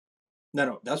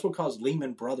No, that's what caused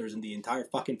Lehman Brothers and the entire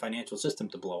fucking financial system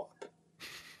to blow up.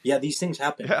 Yeah, these things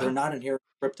happen. Yeah. They're not inherent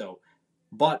in crypto.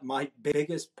 But my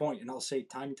biggest point, and I'll say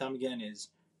time and time again, is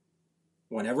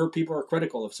whenever people are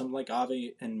critical of something like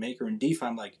Aave and Maker and DeFi,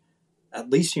 I'm like, at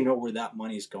least you know where that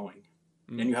money is going.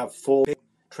 And you have full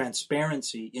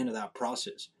transparency into that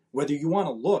process. Whether you want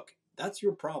to look, that's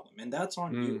your problem. And that's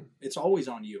on you. It's always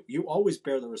on you. You always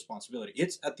bear the responsibility.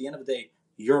 It's, at the end of the day,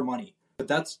 your money. But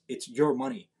it's your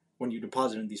money when you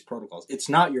deposit in these protocols. It's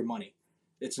not your money.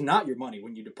 It's not your money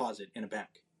when you deposit in a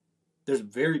bank. There's a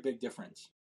very big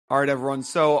difference. All right, everyone.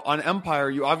 So on Empire,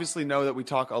 you obviously know that we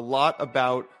talk a lot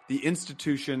about the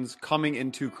institutions coming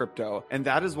into crypto. And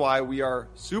that is why we are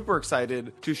super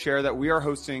excited to share that we are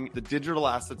hosting the Digital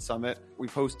Asset Summit.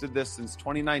 We've hosted this since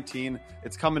 2019.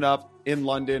 It's coming up in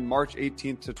London, March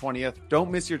 18th to 20th.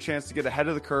 Don't miss your chance to get ahead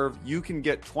of the curve. You can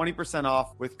get 20%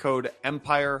 off with code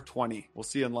EMPIRE20. We'll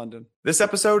see you in London. This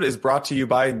episode is brought to you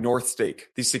by NorthStake,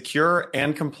 the secure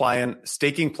and compliant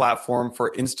staking platform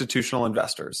for institutional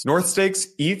investors. NorthStake's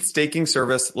ETH staking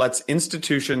service lets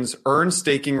institutions earn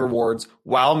staking rewards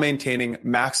while maintaining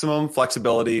maximum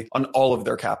flexibility on all of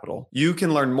their capital. You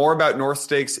can learn more about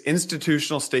NorthStake's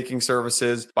institutional staking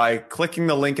services by clicking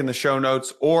the link in the show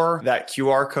notes or that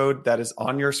QR code that is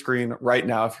on your screen right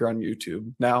now if you're on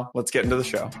YouTube. Now, let's get into the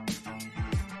show.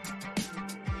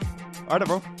 All right,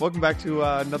 everyone. Welcome back to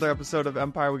another episode of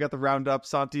Empire. We got the Roundup.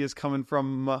 Santi is coming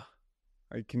from...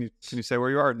 Can you say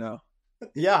where you are now?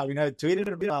 Yeah, I mean, I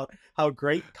tweeted a bit about how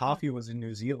great coffee was in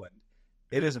New Zealand.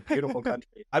 It is a beautiful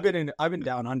country. I've been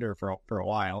down under for a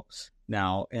while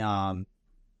now. I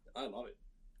love it.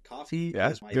 Coffee.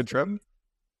 Yeah, is my good trip.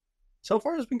 So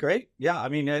far, it's been great. Yeah, I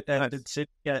mean, Nice. I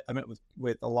met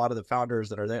with a lot of the founders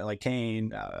that are there, like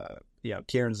Kane.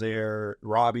 Kieran's there.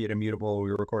 Robbie at Immutable.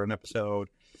 We recorded an episode.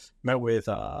 Met with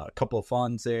a couple of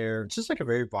funds there. It's just like a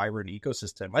very vibrant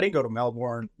ecosystem. I didn't go to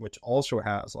Melbourne, which also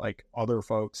has like other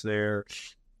folks there,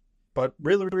 but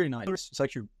really, really nice. It's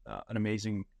actually an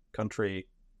amazing country,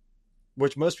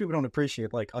 which most people don't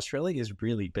appreciate. Like Australia is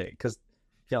really big because,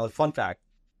 fun fact,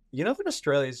 you know that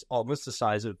Australia is almost the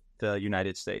size of the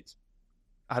United States.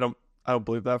 I don't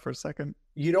believe that for a second.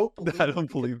 You don't? I don't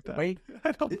believe that. Wait,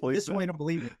 I don't believe this that. way I don't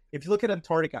believe it. If you look at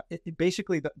Antarctica,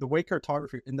 basically the way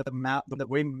cartography and the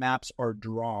way maps are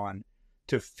drawn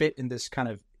to fit in this kind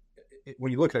of,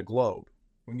 when you look at a globe,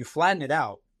 when you flatten it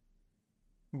out,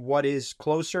 what is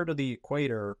closer to the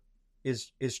equator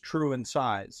is true in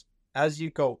size. As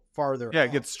you go farther, Yeah,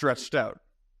 it gets stretched out.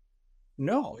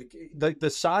 No, the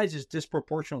size is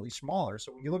disproportionately smaller.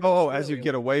 So when you look, Oh, as you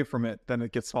get away from it, then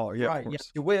it gets smaller. Yeah, right. of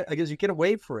course. As you get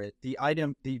away for it, the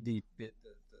item,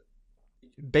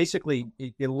 basically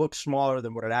it looks smaller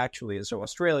than what it actually is. So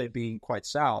Australia, being quite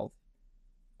south,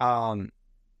 looks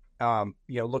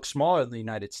smaller than the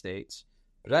United States,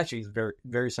 but actually is very,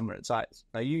 very similar in size.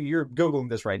 Now you're Googling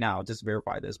this right now just to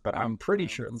verify this, but I'm pretty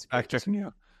sure it's Fact checking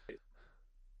you.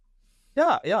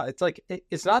 Yeah. It's like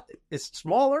it's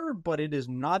smaller, but it is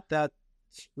not that.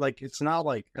 Like it's not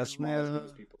like a small.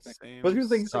 Most people think. Same Most people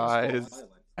think it's like a size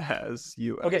as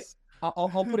US. Okay, I'll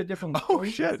put it differently. Oh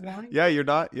shit! Yeah, you're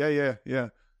not. Yeah.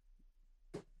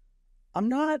 I'm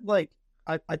not like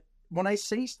I when I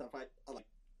say stuff, I like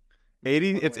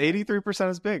 80. It's 83%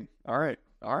 as big. All right.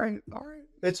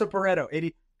 it's a Pareto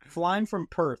 80. Flying from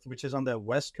Perth, which is on the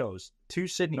west coast, to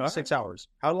Sydney, All right. 6 hours.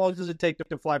 How long does it take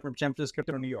to fly from San Francisco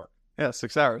to New York? Yeah,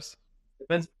 6 hours.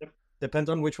 Depends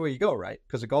on which way you go, right?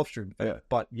 Because the Gulf Stream. Yeah.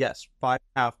 But yes,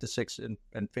 5.5 to 6 and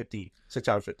 50, 6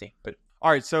 hours 15. But All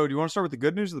right, so do you want to start with the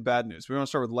good news or the bad news? We want to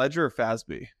start with Ledger or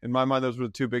FASB? In my mind, those were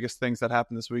the two biggest things that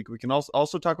happened this week. We can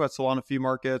also talk about Solana fee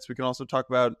markets. We can also talk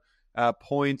about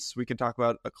points. We can talk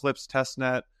about Eclipse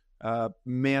testnet,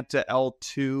 Manta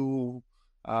L2,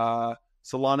 Solana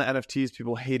NFTs.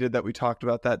 People hated that we talked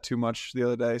about that too much the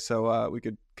other day, so we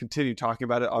could continue talking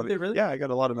about it. Did they really? Yeah, I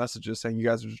got a lot of messages saying you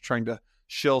guys are just trying to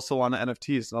shill Solana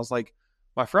NFTs, and I was like,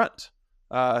 my friend,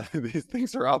 these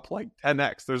things are up like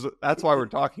 10x. That's why we're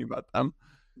talking about them.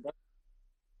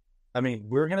 I mean,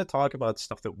 we're going to talk about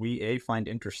stuff that we find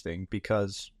interesting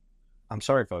because, I'm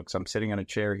sorry, folks, I'm sitting on a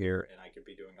chair here And I could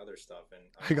be doing other stuff. And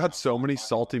I got so many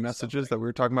salty messages that we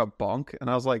were talking about Bonk, and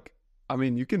I was like, I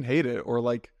mean, you can hate it or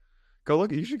like go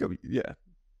look. You should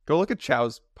go look at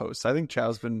Chow's posts. I think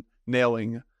Chow's been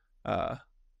nailing.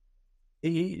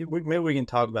 maybe we can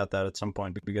talk about that at some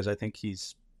point because I think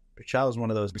Chao is one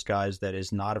of those guys that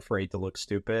is not afraid to look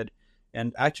stupid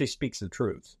and actually speaks the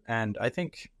truth. And I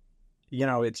think,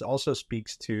 it also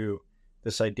speaks to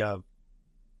this idea of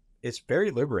it's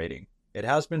very liberating. It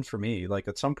has been for me. Like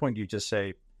at some point you just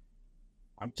say,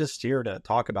 I'm just here to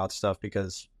talk about stuff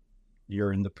because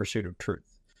you're in the pursuit of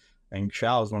truth. And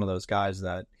Shao is one of those guys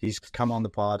that he's come on the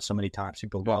pod so many times.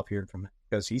 People love hearing from him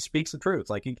because he speaks the truth.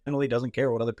 Like, he generally doesn't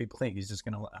care what other people think. He's just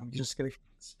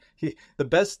the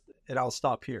best, and I'll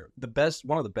stop here.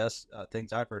 One of the best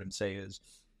things I've heard him say is,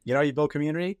 you build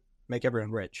community, make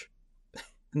everyone rich.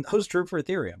 And that was true for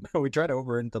Ethereum. We try to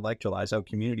over-intellectualize how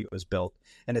community was built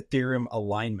and Ethereum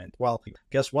alignment. Well,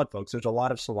 guess what, folks? There's a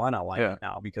lot of Solana alignment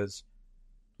now because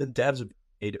the devs have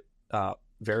made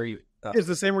very... it's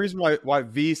the same reason why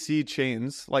VC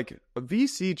chains, like a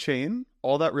VC chain,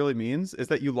 all that really means is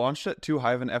that you launched at too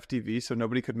high of an FTV so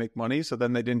nobody could make money. So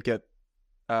then they didn't get,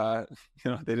 they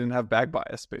didn't have bag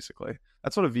bias, basically.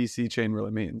 That's what a VC chain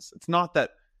really means. It's not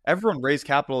that everyone raised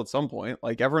capital at some point.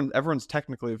 Like everyone's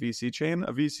technically a VC chain.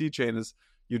 A VC chain is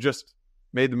you just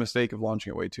made the mistake of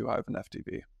launching it way too high of an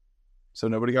FTV. So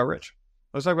nobody got rich.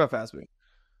 Let's talk about FASB.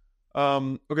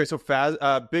 Okay, so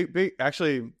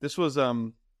actually, this was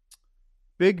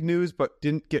big news, but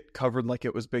didn't get covered like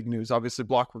it was big news. Obviously,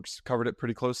 Blockworks covered it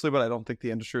pretty closely, but I don't think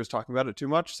the industry was talking about it too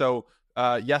much. So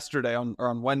yesterday,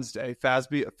 on Wednesday,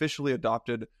 FASB officially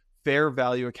adopted fair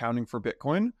value accounting for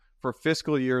Bitcoin for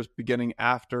fiscal years beginning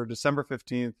after December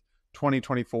 15th,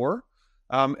 2024.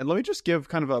 And let me just give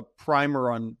kind of a primer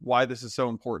on why this is so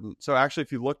important. So actually,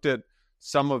 if you looked at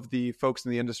some of the folks in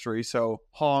the industry, so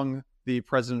Hong, the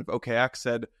president of OKX,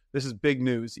 said, this is big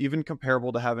news, even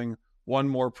comparable to having one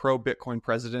more pro-Bitcoin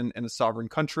president in a sovereign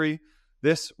country.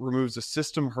 This removes a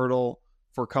system hurdle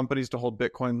for companies to hold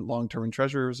Bitcoin long-term in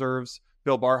treasury reserves.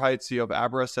 Bill Barheit, CEO of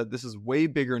Abra, said this is way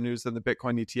bigger news than the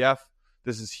Bitcoin ETF.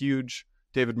 This is huge.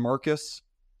 David Marcus,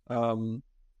 I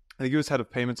think he was head of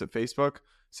payments at Facebook,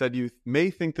 said you may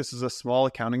think this is a small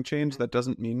accounting change that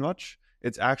doesn't mean much.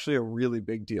 It's actually a really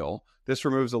big deal. This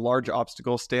removes a large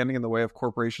obstacle standing in the way of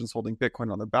corporations holding Bitcoin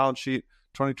on their balance sheet.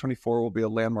 2024 will be a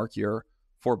landmark year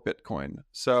for Bitcoin.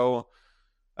 So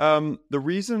the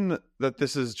reason that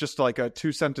this is just like a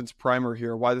 2-sentence primer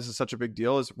here, why this is such a big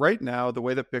deal, is right now, the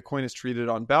way that Bitcoin is treated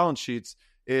on balance sheets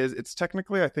is it's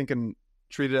technically, I think,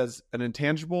 treated as an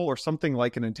intangible or something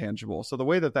like an intangible. So the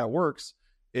way that works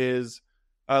is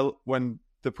when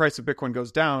the price of Bitcoin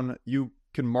goes down, you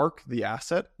can mark the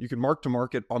asset. You can mark to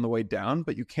market on the way down,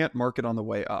 but you can't mark it on the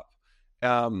way up.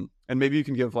 And maybe you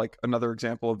can give like another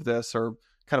example of this or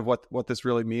kind of what this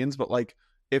really means. But like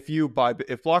if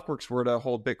Blockworks were to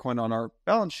hold Bitcoin on our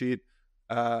balance sheet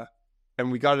and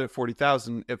we got it at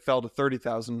 40,000, it fell to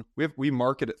 30,000. We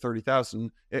mark it at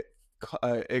 30,000.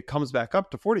 It comes back up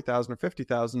to 40,000 or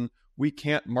 50,000, we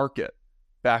can't mark it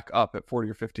back up at 40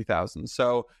 or 50,000.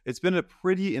 So it's been a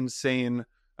pretty insane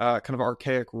kind of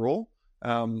archaic rule.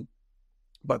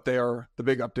 But the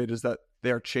big update is that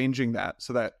they are changing that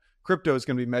so that crypto is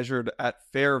going to be measured at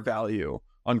fair value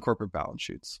on corporate balance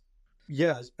sheets.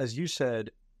 Yeah, as you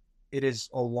said, it is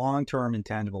a long-term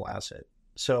intangible asset.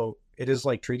 So it is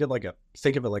like treated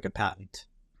think of it like a patent.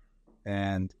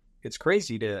 And it's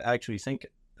crazy to actually think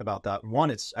about that.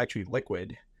 One, it's actually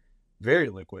liquid, very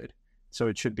liquid. So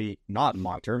it should be not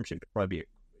long-term, should probably be a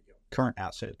current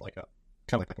asset, like a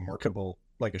kind of like a marketable,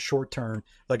 like a short-term,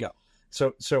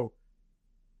 so,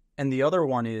 and the other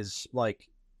one is like,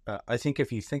 I think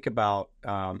if you think about,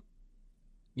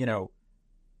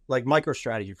 like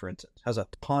MicroStrategy, for instance, has a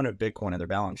ton of Bitcoin in their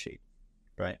balance sheet,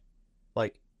 right?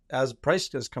 Like as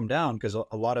price has come down, because a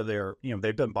lot of their,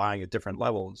 they've been buying at different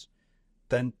levels,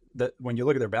 then when you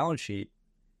look at their balance sheet,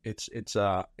 it's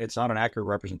not an accurate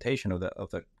representation of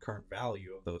the current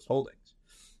value of those holdings.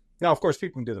 Now, of course,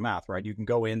 people can do the math, right? You can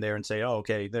go in there and say, oh,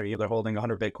 okay, they're holding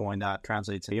 100 Bitcoin, that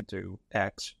translates into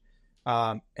X.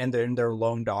 And then their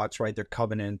loan docs, right? Their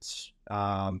covenants,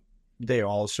 they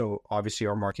also obviously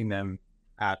are marking them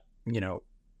at,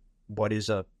 what is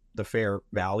the fair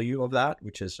value of that,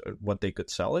 which is what they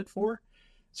could sell it for.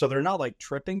 So they're not like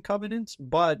tripping covenants,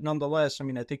 but nonetheless, I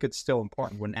mean, I think it's still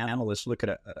important when analysts look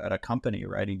at a company,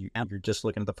 right? And you're just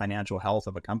looking at the financial health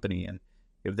of a company. And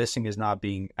if this thing is not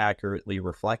being accurately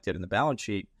reflected in the balance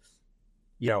sheet,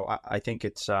 I think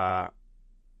it's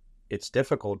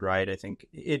difficult, right? I think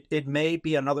it may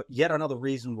be yet another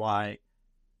reason why,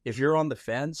 if you're on the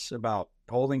fence about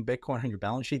holding Bitcoin on your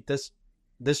balance sheet,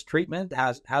 this treatment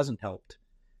hasn't helped.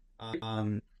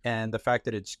 And the fact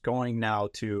that it's going now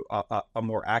to a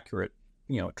more accurate,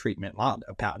 treatment, not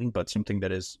a patent, but something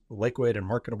that is liquid and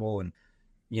marketable, and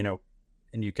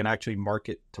and you can actually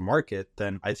market to market,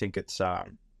 then I think it's I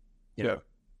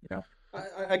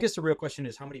guess the real question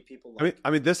is how many people. I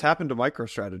mean, this happened to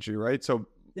MicroStrategy, right? So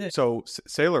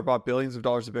Saylor bought billions of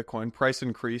dollars of Bitcoin. Price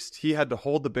increased. He had to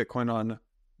hold the Bitcoin on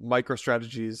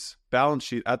MicroStrategy's balance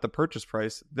sheet at the purchase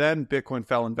price. Then Bitcoin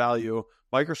fell in value.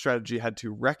 MicroStrategy had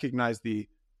to recognize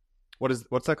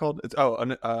what's that called? It's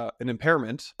an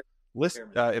impairment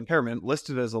impairment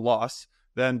listed as a loss.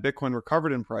 Then Bitcoin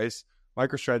recovered in price.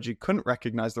 MicroStrategy couldn't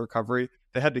recognize the recovery.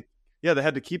 They had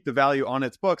to keep the value on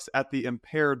its books at the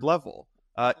impaired level,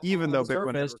 even though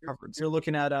Bitcoin had recovered. You're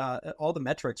looking at all the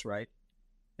metrics, right?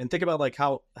 And think about like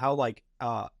how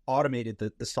automated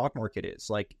the stock market is.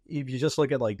 Like if you just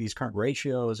look at like these current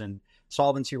ratios and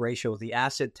solvency ratio, the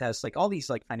asset test, like all these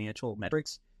like financial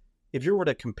metrics, if you were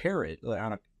to compare it,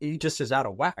 it just is out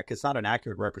of whack. It's not an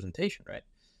accurate representation, right?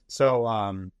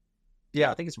 So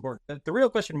yeah, I think it's important. The real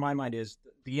question in my mind is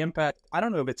the impact. I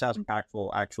don't know if it's as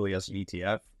impactful actually as an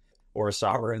ETF or a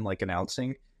sovereign like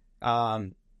announcing.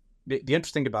 The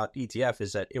interesting about ETF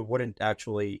is that it wouldn't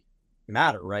actually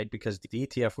matter, right? Because the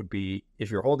ETF would be,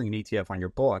 if you're holding an ETF on your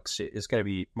books, it's going to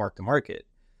be mark to market.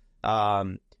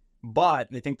 But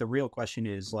I think the real question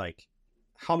is like,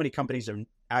 how many companies have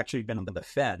actually been on the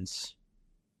fence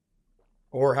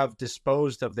or have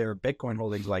disposed of their Bitcoin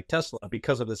holdings like Tesla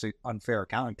because of this unfair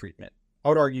accounting treatment? I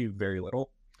would argue very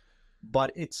little,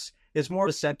 but it's more of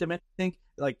a sentiment. I think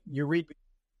like you're reading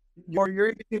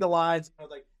the lines,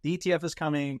 like the ETF is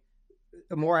coming,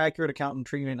 a more accurate accountant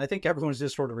treatment. I think everyone's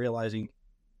just sort of realizing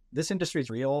this industry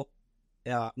is real.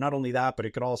 Not only that, but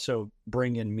it could also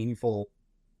bring in meaningful,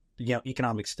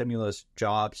 economic stimulus,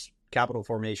 jobs, capital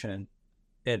formation,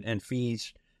 and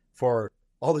fees for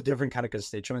all the different kind of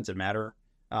constituents that matter.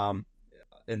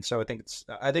 And so I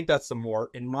think that's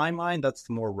in my mind, that's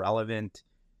the more relevant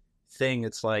thing.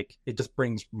 It's like, it just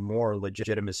brings more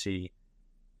legitimacy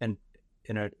and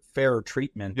in a fairer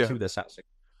treatment to this housing.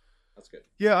 That's good.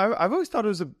 Yeah, I've always thought it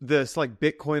was this like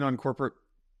Bitcoin on corporate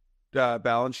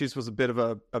balance sheets was a bit of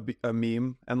a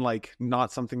meme and like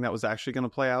not something that was actually going to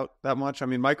play out that much. I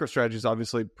mean, MicroStrategy's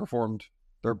obviously performed.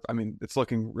 It's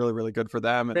looking really, really good for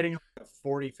them. And trading a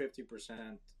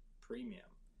 40-50% premium.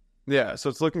 Yeah, so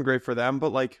it's looking great for them.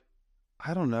 But like,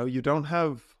 I don't know, you don't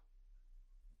have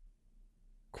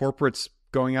corporates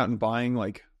going out and buying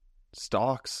like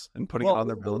stocks and putting it on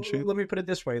their balance sheet. Let me put it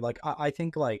this way. Like, I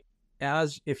think like,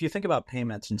 if you think about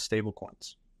payments and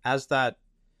stablecoins, as that,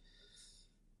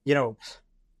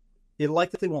 it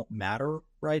likely won't matter,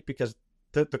 right? Because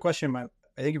the question, I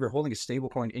think if you're holding a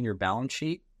stablecoin in your balance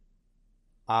sheet,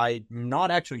 I'm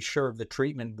not actually sure if the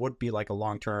treatment would be like a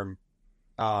long-term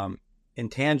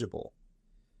intangible.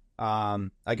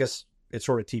 I guess it's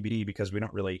sort of TBD because we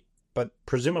don't really, but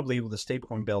presumably with a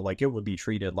stablecoin bill, like it would be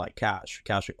treated like cash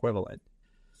equivalent.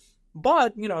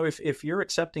 But, if you're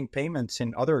accepting payments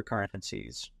in other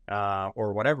currencies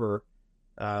or whatever,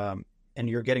 and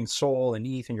you're getting SOL and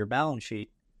ETH in your balance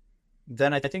sheet,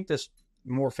 then I think this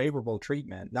more favorable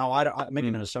treatment. Now, I'm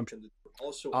making an assumption that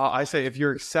also... I say if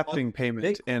you're accepting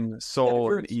payment in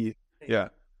SOL and ETH, yeah.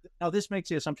 Now, this makes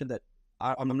the assumption that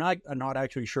I'm not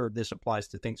actually sure this applies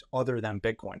to things other than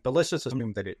Bitcoin, but let's just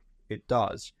assume that it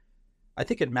does. I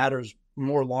think it matters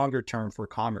more longer term for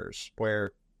commerce,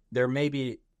 where there may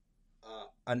be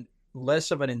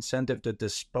less of an incentive to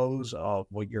dispose of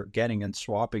what you're getting and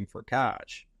swapping for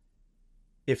cash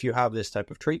if you have this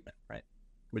type of treatment, right?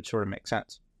 Which sort of makes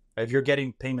sense. If you're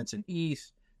getting payments in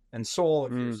ETH and SOL,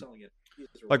 if you're selling it,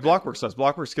 like Blockworks does.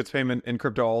 Blockworks gets payment in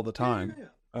crypto all the time.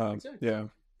 Exactly.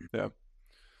 Yeah.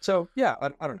 So yeah, I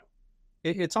don't know.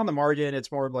 It's on the margin.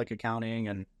 It's more of like accounting,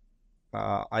 and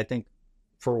I think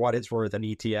for what it's worth, an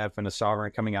ETF and a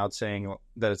sovereign coming out saying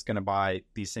that it's going to buy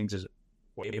these things is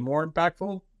way more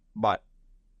impactful. But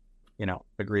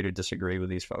agree to disagree with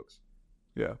these folks.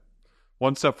 Yeah,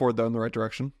 one step forward though in the right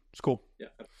direction. It's cool. Yeah,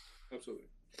 absolutely.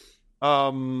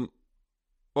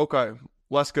 Okay,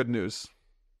 less good news.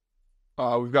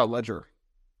 We've got Ledger,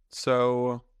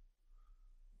 so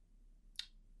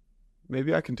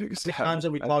maybe I can take a stab. The times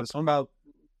that we talked about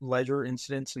Ledger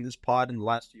incidents in this pod in the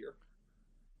last year.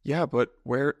 Yeah, but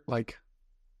where, like,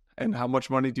 and how much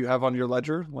money do you have on your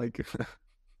Ledger? Like,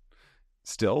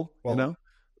 still,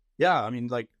 Yeah, I mean,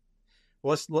 like,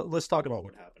 let's talk about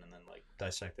what happened and then like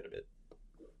dissect it a bit.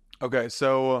 Okay,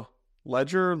 so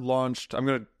Ledger launched. I'm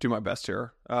gonna do my best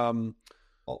here.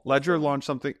 Ledger launched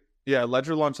something. Yeah,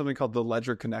 Ledger launched something called the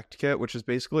Ledger Connect Kit, which is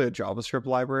basically a JavaScript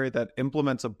library that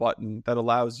implements a button that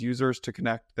allows users to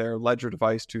connect their Ledger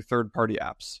device to third-party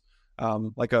apps,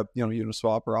 like a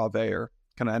Uniswap or Aave or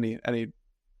kind of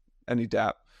any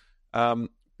DApp.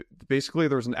 Basically,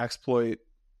 there was an exploit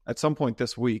at some point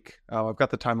this week. I've got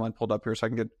the timeline pulled up here so I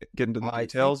can get into the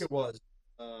details. I think it was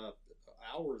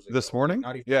hours ago. This morning?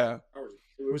 Not even Yeah. hours.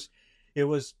 It was. It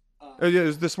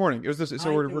was this morning. It was this.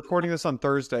 So we're recording this on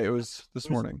Thursday. It was this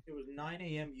morning. It was 9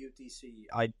 a.m. UTC.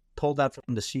 I pulled that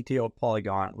from the CTO of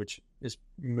Polygon, which is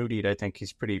Moody. I think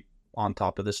he's pretty on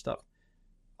top of this stuff.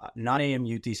 9 a.m.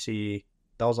 UTC.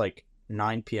 That was like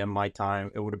 9 p.m. my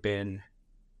time. It would have been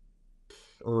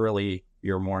early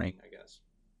your morning, I guess.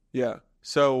 Yeah.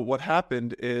 So what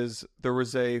happened is there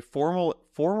was a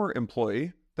former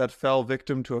employee that fell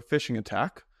victim to a phishing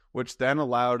attack, which then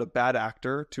allowed a bad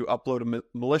actor to upload a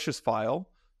malicious file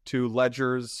to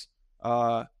Ledger's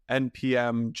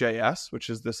npm.js, which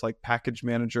is this like package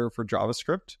manager for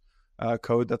JavaScript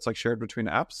code that's like shared between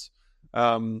apps.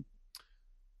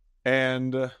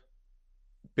 And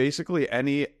basically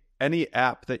any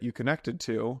app that you connected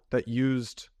to that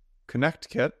used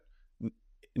ConnectKit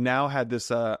now had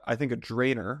this I think a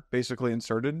drainer basically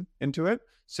inserted into it,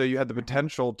 so you had the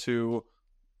potential to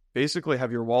basically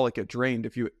have your wallet get drained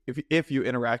if you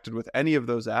interacted with any of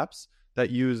those apps that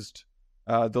used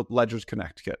the Ledger's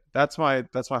ConnectKit. That's my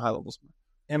high level.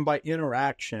 And by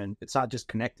interaction, it's not just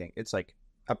connecting; it's like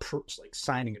it's like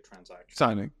signing a transaction.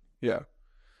 Signing, yeah.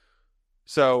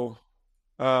 So,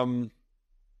 yeah.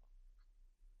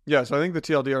 So I think the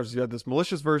TLDR is you had this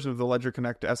malicious version of the Ledger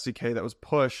Connect SDK that was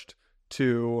pushed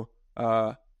to,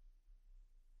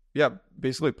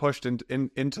 basically pushed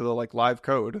into the like live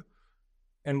code.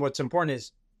 And what's important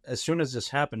is, as soon as this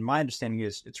happened, my understanding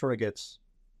is it sort of gets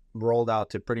rolled out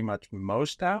to pretty much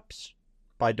most apps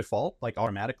by default, like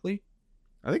automatically.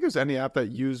 I think it was any app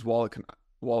that used Wallet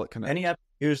Connect. Any app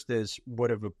that used this would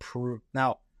have approved.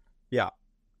 Now, yeah.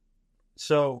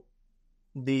 So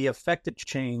the affected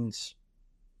chains,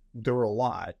 there were a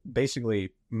lot. Basically,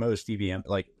 most EVM,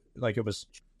 like it was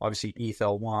obviously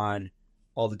ETH-L1,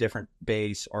 all the different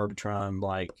Base, Arbitrum,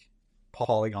 like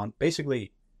Polygon.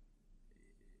 Basically,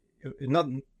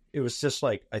 it was just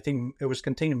like, I think it was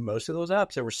containing most of those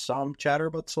apps. There was some chatter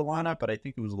about Solana, but I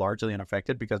think it was largely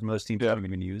unaffected because most teams don't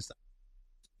even use them.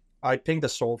 I pinged the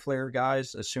Soulflare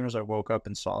guys as soon as I woke up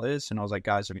and saw this, and I was like,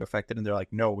 guys, are you affected? And they're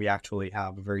like, no, we actually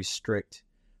have a very strict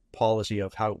policy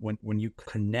of how when you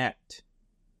connect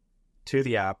to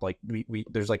the app, like we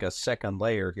there's like a second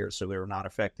layer here, so they're not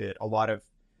affected. A lot of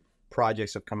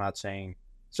projects have come out saying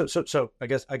so I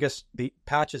guess the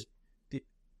patches,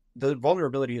 the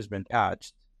vulnerability has been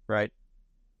patched, right?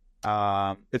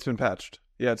 It's been patched.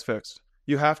 Yeah, it's fixed.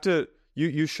 You have to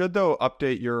you should though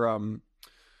update your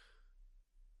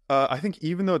I think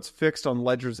even though it's fixed on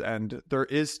Ledger's end, there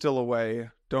is still a way,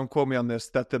 don't quote me on this,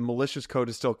 that the malicious code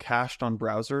is still cached on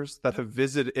browsers that have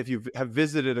visited, if you have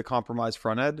visited a compromised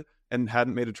front end and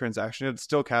hadn't made a transaction yet, it's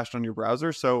still cached on your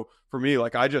browser. So for me,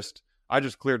 like I just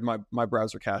cleared my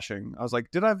browser caching. I was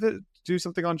like, did I do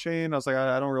something on chain? I was like,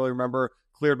 I don't really remember.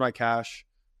 Cleared my cache.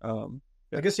 Yeah.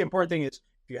 I guess the important thing is,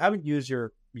 if you haven't used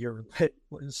your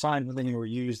signed within or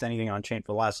used anything on chain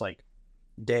for the last like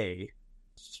day,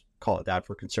 call it that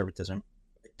for conservatism,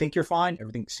 I think you're fine.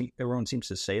 Everyone seems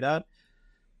to say that,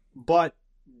 but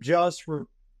just for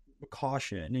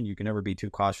caution, and you can never be too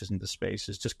cautious in this space,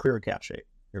 is just clear cache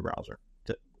your browser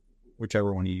to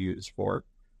whichever one you use for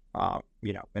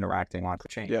interacting on the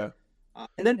chain. Yeah.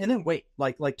 And then wait,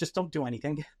 like just don't do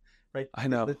anything, right? I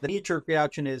know. The knee-jerk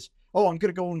reaction is, oh, I'm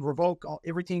gonna go and revoke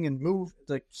everything and move,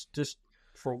 like just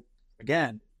for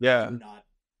again. Yeah. Not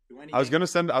do anything. I was gonna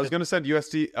send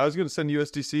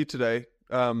USDC today,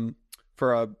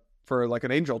 for like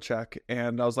an angel check,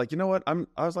 and I was like, you know what? I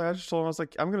just told him, I was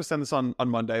like, I'm gonna send this on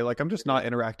Monday. Like I'm just not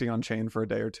interacting on chain for a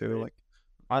day or two. Like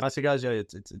I say, guys, yeah,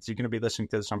 it's you're gonna be listening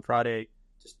to this on Friday.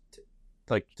 Just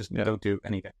don't do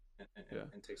anything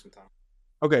and take some time.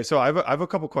 Okay, so I have a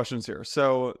couple questions here.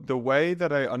 So the way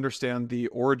that I understand the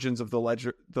origins of the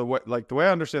Ledger, the way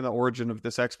I understand the origin of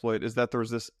this exploit is that there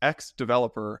was this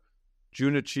ex-developer,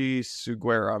 Junichi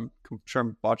Sugiura, I'm sure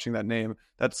I'm botching that name,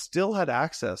 that still had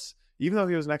access, even though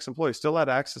he was an ex-employee, still had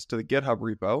access to the GitHub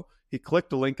repo. He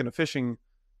clicked a link in a phishing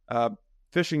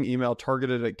email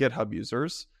targeted at GitHub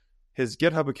users. His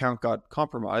GitHub account got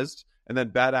compromised, and then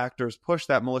bad actors pushed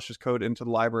that malicious code into the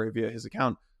library via his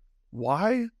account.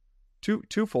 Why?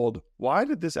 Twofold. Why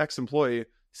did this ex-employee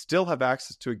still have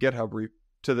access to a GitHub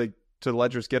to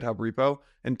Ledger's GitHub repo?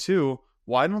 And two,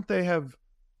 why don't they have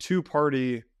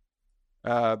two-party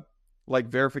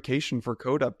verification for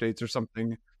code updates or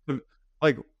something?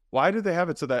 Like, why do they have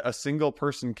it so that a single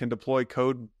person can deploy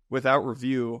code without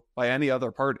review by any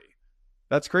other party?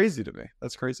 That's crazy to me.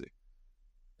 That's crazy.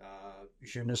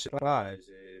 Je ne sais pas.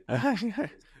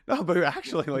 No, but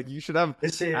actually, like, you should have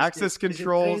access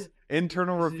controls,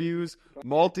 internal reviews,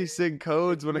 multi-sig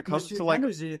codes when it comes to like.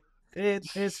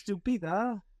 It's stupid,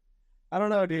 huh? I don't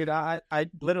know, dude. I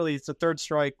literally, it's the third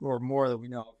strike or more that we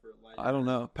know. I don't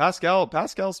know.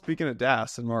 Pascal's speaking at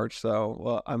DAS in March, so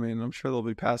well, I mean, I'm sure they'll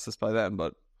be past this by then.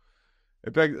 But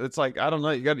it's like, I don't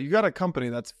know. You got a company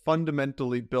that's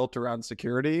fundamentally built around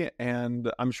security,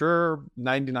 and I'm sure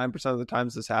 99% of the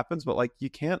times this happens. But like, you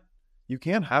can't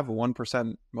have a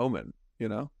 1% moment, you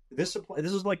know? This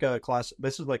is like a class.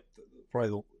 This is like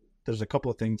probably there's a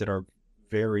couple of things that are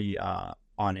very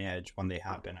on edge when they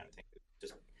happen. I think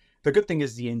just the good thing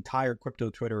is the entire crypto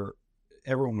Twitter,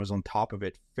 everyone was on top of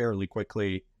it fairly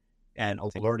quickly and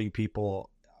alerting people.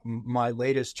 My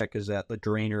latest check is that the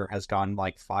drainer has gotten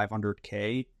like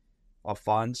 500K of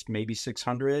funds, maybe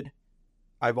 600.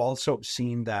 I've also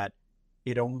seen that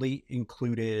it only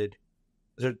included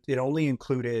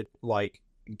like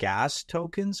gas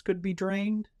tokens could be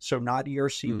drained, so not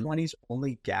ERC20s,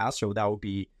 only gas. So that would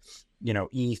be,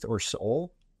 ETH or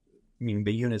SOL, I mean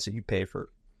the units that you pay for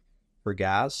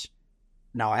gas.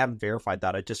 Now I haven't verified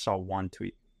that. I just saw one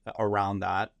tweet around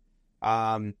that,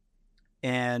 and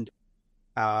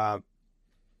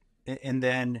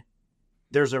then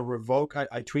there's a revoke. I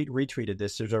retweeted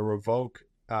this. There's a revoke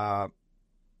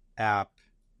app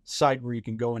site where you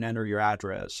can go and enter your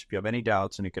address if you have any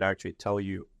doubts, and it could actually tell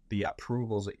you the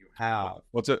approvals that you have.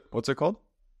 What's it called?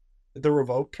 The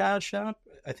Revoke Cash app.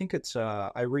 I think it's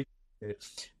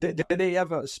they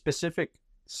have a specific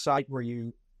site where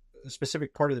a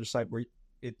specific part of their site where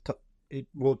it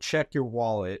will check your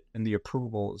wallet and the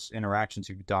approvals interactions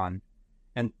you've done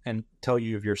and tell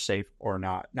you if you're safe or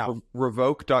not. Now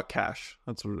revoke.cash,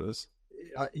 that's what it is.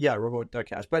 Yeah,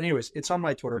 revoke.cash. But anyways, it's on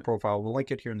my Twitter profile. We'll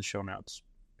link it here in the show notes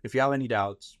if you have any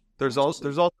doubts. There's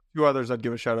also two others I'd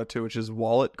give a shout out to, which is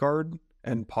Wallet Guard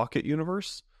and Pocket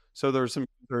Universe. So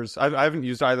I haven't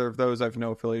used either of those. I have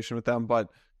no affiliation with them, but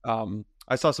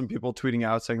I saw some people tweeting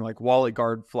out saying like Wallet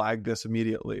Guard flagged this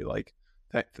immediately. Like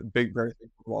that big very thing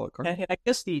for Wallet Guard. And I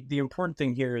guess the important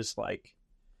thing here is like,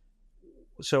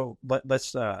 so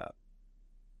let's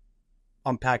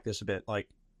unpack this a bit. Like,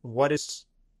 what is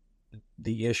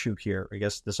the issue here? I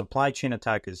guess the supply chain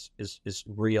attack is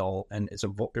real, and it's a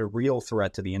real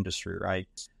threat to the industry, right?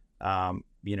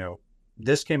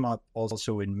 This came up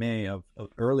also in May of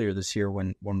earlier this year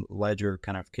when Ledger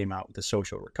kind of came out with the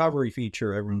social recovery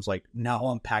feature. Everyone's like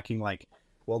now unpacking like,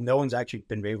 well, no one's actually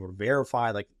been able to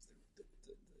verify like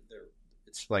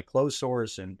it's like closed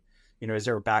source, and is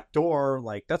there a back door?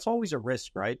 Like that's always a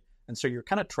risk, right? And so you're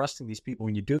kind of trusting these people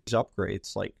when you do these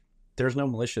upgrades. Like there's no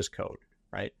malicious code,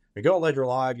 right? You go to Ledger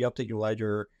Live, you update your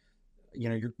ledger.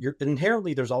 You're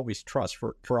inherently there's always trust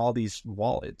for all these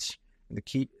wallets. The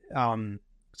key,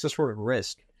 it's a sort of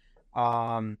risk,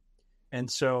 and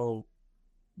so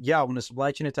yeah, when a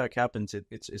supply chain attack happens,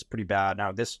 it's pretty bad.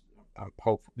 Now this,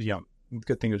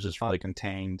 good thing it was just finally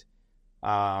contained,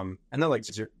 and then like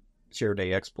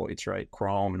zero-day exploits, right?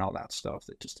 Chrome and all that stuff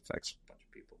that just affects a bunch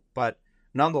of people. But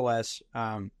nonetheless,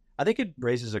 I think it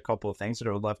raises a couple of things that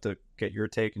I would love to get your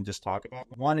take and just talk about.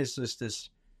 One is just this,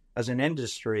 as an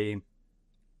industry,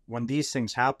 when these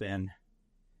things happen,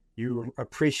 you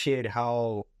appreciate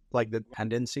how like the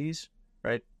dependencies,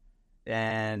 right?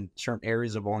 And certain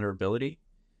areas of vulnerability.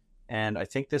 And I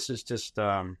think this is just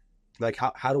like,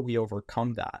 how do we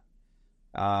overcome that?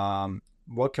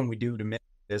 What can we do to mitigate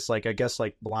this? Like, I guess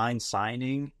like blind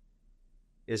signing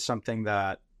is something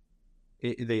that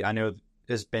I know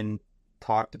has been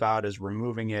talked about as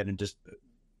removing it and just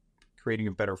creating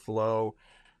a better flow.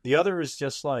 The other is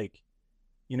just like,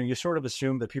 you sort of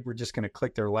assume that people are just going to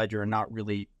click their ledger and not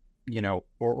really,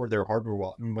 or their hardware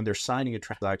wallet. And when they're signing a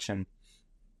transaction,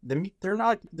 they're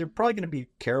probably going to be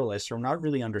careless or not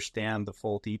really understand the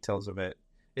full details of it.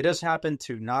 It has happened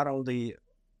to not only,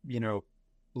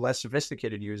 less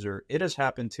sophisticated user, it has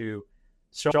happened to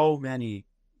so many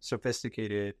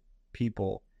sophisticated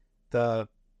people. The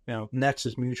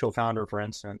Nexus Mutual founder, for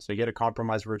instance, they get a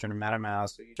compromised version of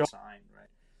MetaMask, so you just sign,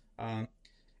 right?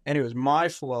 Anyways, my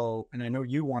flow, and I know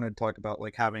you wanted to talk about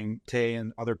like having Tay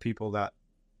and other people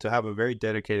to have a very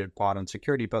dedicated pod on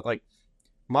security, but like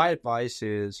my advice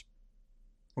is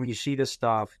when you see this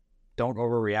stuff, don't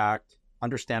overreact,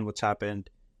 understand what's happened,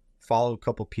 follow a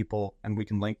couple people, and we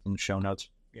can link them in the show notes,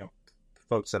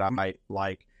 folks that I might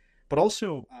like, but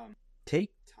also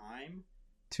take time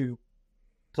to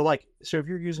like, so if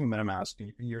you're using MetaMask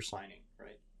and you're signing,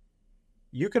 right,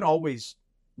 you can always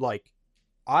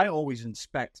I always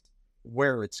inspect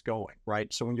where it's going,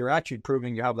 right? So when you're actually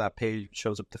proving, you have that page,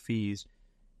 shows up the fees.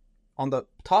 On the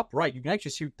top right, you can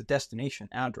actually see the destination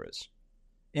address.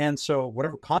 And so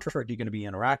whatever contract you're going to be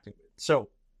interacting with. So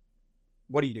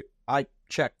what do? I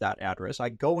check that address. I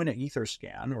go in an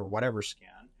Etherscan or whatever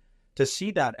scan to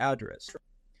see that address.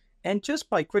 And just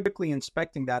by quickly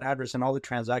inspecting that address and all the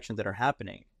transactions that are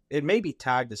happening, it may be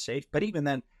tagged as safe, but even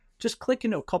then, just click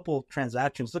into a couple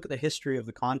transactions, look at the history of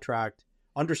the contract,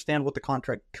 understand what the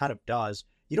contract kind of does.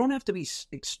 You don't have to be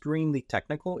extremely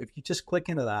technical. If you just click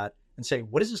into that and say,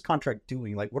 what is this contract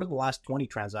doing? Like, what are the last 20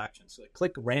 transactions? So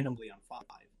click randomly on 5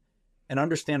 and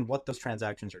understand what those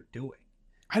transactions are doing.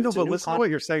 I know, It's a but new listen to what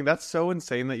you're saying. That's so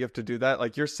insane that you have to do that.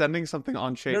 Like, you're sending something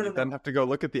on chain, No, you then have to go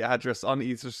look at the address on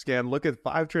Etherscan, look at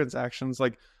 5 transactions.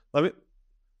 Like,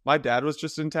 my dad was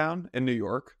just in town in New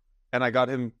York, and I got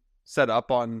him set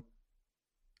up on.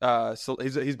 So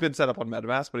he's been set up on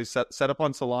MetaMask, but he's set up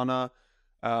on Solana.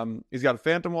 He's got a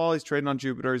Phantom wallet. He's trading on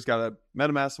Jupiter. He's got a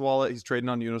MetaMask wallet. He's trading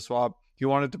on Uniswap. He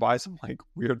wanted to buy some like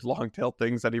weird long tail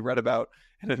things that he read about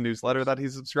in a newsletter that he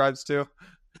subscribes to.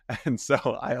 And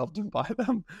so I helped him buy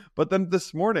them. But then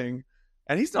this morning,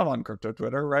 and he's not on crypto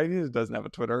Twitter, right? He doesn't have a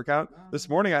Twitter account. This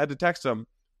morning I had to text him,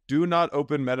 do not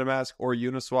open MetaMask or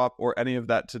Uniswap or any of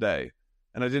that today.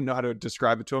 And I didn't know how to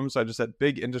describe it to him. So I just said,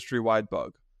 big industry-wide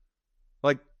bug.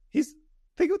 Like,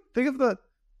 think of the,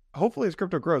 hopefully as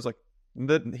crypto grows, like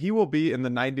that he will be in the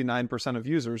 99% of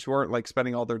users who aren't like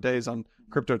spending all their days on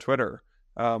crypto Twitter.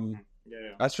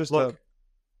 That's just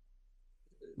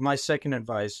my second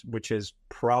advice, which is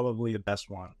probably the best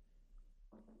one.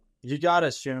 You got to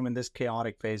assume in this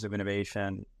chaotic phase of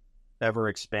innovation, ever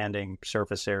expanding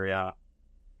surface area,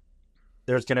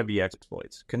 there's going to be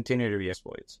exploits, continue to be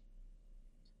exploits.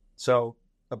 So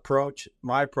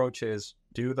my approach is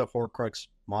do the Horcrux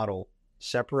model,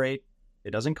 separate.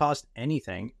 It doesn't cost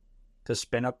anything to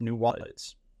spin up new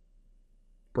wallets.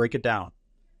 Break it down.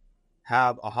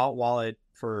 Have a hot wallet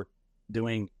for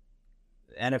doing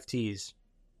NFTs,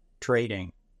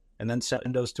 trading, and then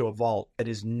send those to a vault that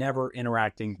is never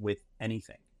interacting with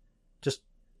anything.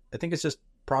 I think it's just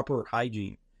proper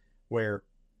hygiene, where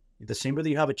the same whether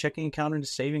you have a checking account and a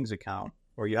savings account,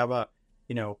 or you have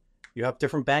you have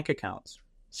different bank accounts.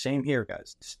 Same here,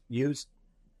 guys. You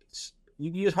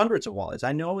use hundreds of wallets.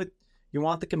 I know it. You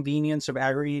want the convenience of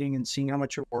aggregating and seeing how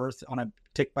much you're worth on a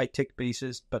tick by tick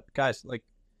basis, but guys, like,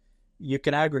 you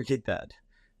can aggregate that.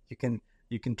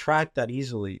 You can track that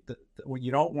easily. What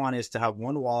you don't want is to have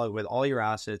one wallet with all your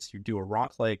assets. You do a wrong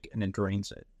click and it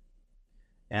drains it.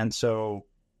 And so,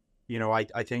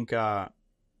 I think I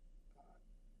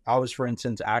was, for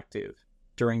instance, active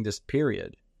during this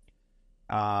period.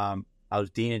 I was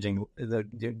doing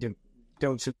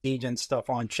some agent stuff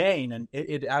on chain, and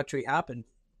it actually happened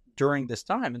during this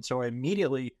time. And so I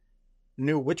immediately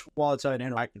knew which wallets I had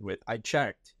interacted with. I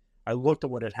checked. I looked at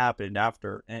what had happened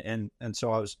after, and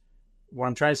so what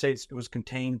I'm trying to say is it was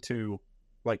contained to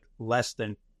like less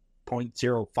than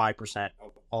 0.05%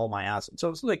 of all my assets. So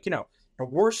it's like, a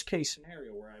worst case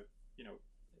scenario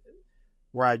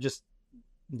where I just,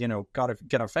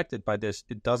 get affected by this.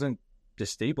 It doesn't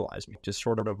destabilize me, just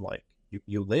sort of like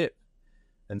you live.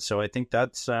 And so I think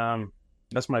that's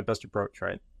my best approach,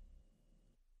 right?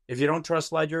 If you don't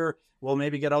trust Ledger, well,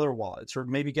 maybe get other wallets, or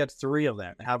maybe get 3 of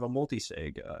them and have a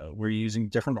multi-sig. We're using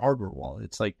different hardware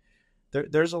wallets. Like,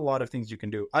 there's a lot of things you can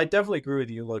do. I definitely agree with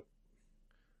you. Look,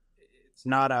 it's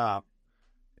not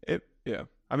yeah.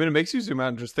 I mean, it makes you zoom out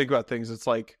and just think about things. It's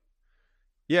like,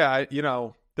 yeah,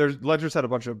 there's Ledger's had a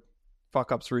bunch of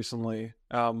fuck ups recently.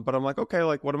 But I'm like, okay,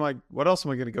 like what else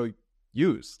am I going to go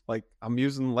use? Like, I'm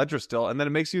using Ledger still. And then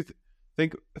it makes you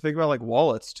think about like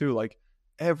wallets too. Like,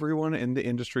 everyone in the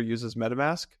industry uses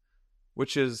MetaMask,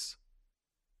 which is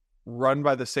run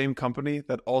by the same company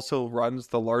that also runs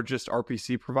the largest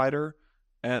RPC provider.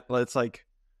 And it's like,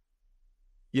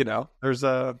 there's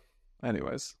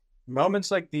anyways.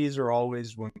 Moments like these are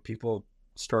always when people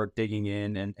start digging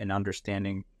in and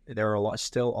understanding there are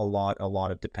still a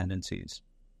lot of dependencies.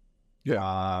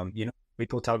 Yeah.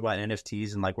 People talk about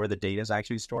NFTs and like where the data is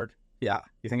actually stored. Yeah.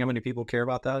 You think how many people care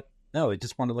about that? No, they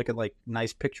just want to look at like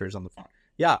nice pictures on the phone.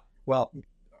 Yeah. Well,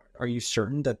 are you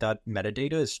certain that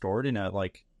metadata is stored in a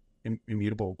like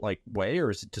immutable like way, or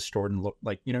is it just stored and look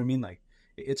like, you know what I mean? Like,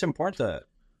 it's important to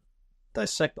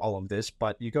dissect all of this,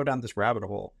 but you go down this rabbit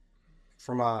hole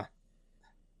from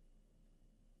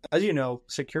as you know,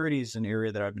 security is an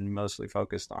area that I've been mostly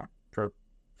focused on for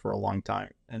a long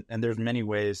time. And there's many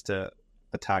ways to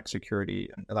attack security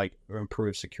and like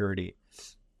improve security.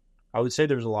 I would say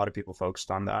there's a lot of people focused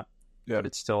on that, but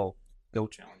it's still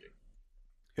challenging.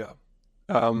 Yeah.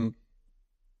 All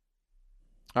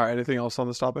right. Anything else on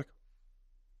this topic?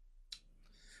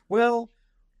 Well,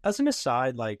 as an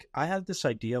aside, like, I had this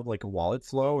idea of like a wallet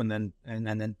flow, and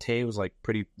then Tay was like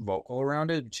pretty vocal around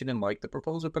it. She didn't like the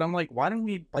proposal, but I'm like, why don't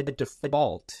we by the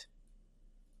default?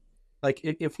 Like,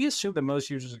 if we assume that most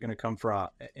users are going to come from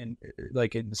in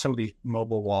some of these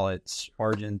mobile wallets,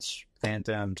 Argents,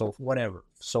 Phantoms, whatever,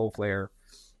 Soulflare,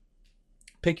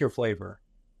 pick your flavor,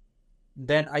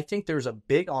 then I think there's a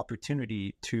big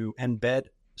opportunity to embed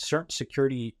certain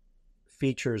security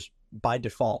features by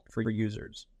default for your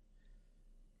users.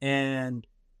 And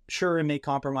sure, it may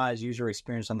compromise user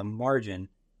experience on the margin,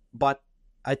 but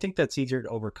I think that's easier to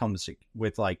overcome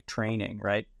with like training,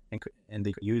 right? and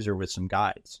the user with some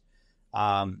guides.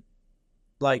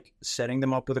 Like setting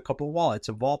them up with a couple of wallets,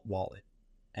 a Vault wallet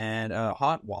and a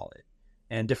Hot wallet,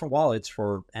 and different wallets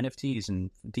for NFTs and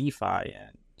DeFi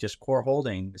and just core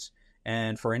holdings.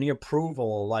 And for any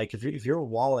approval, like if you're a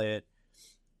wallet,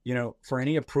 for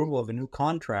any approval of a new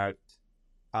contract,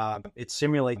 it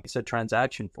simulates a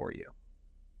transaction for you,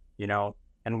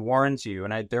 and warns you.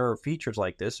 And there are features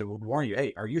like this that would warn you,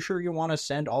 hey, are you sure you want to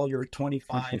send all your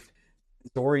 25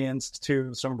 Dorians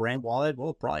to some brand wallet?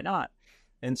 Well, probably not.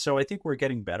 And so I think we're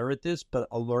getting better at this, but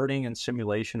alerting and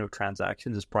simulation of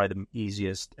transactions is probably the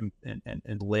easiest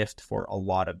and lift for a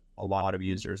lot of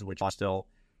users, which still,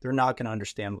 they're not going to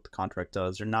understand what the contract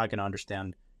does. They're not going to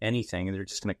understand anything, and they're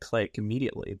just going to click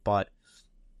immediately. But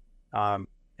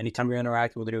anytime you're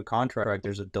interacting with a new contract,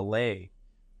 there's a delay.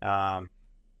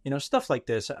 Stuff like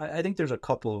this. I think there's a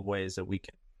couple of ways that we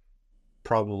can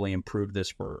probably improve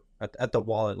this at the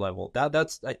wallet level.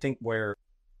 That's I think where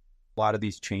a lot of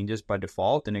these changes by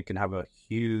default, and it can have a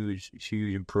huge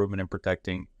improvement in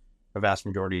protecting a vast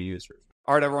majority of users.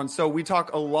 All right, everyone. So we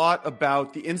talk a lot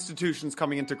about the institutions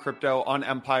coming into crypto on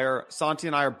Empire. Santi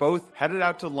and I are both headed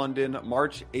out to London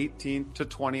March 18th to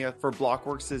 20th for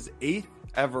Blockworks' 8th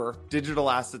ever Digital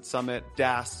Asset Summit,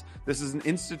 DAS. This is an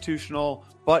institutional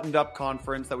buttoned-up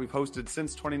conference that we've hosted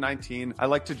since 2019. I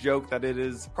like to joke that it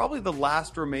is probably the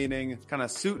last remaining kind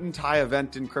of suit and tie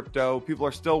event in crypto. People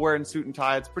are still wearing suit and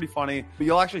tie. It's pretty funny. But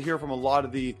you'll actually hear from a lot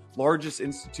of the largest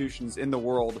institutions in the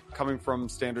world, coming from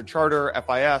Standard Chartered,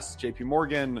 FIS, JP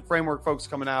Morgan, Framework folks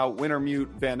coming out, Wintermute,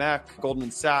 Van Eck, Goldman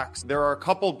Sachs. There are a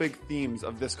couple big themes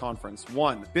of this conference.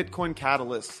 1, Bitcoin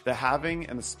catalysts, the halving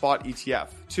and the spot ETF.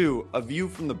 2, a view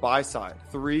from the buy side.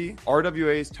 3,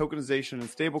 RWA's tokenization and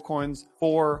stablecoins.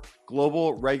 4,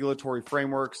 global regulatory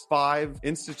frameworks. 5,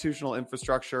 institutional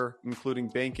infrastructure, including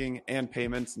banking and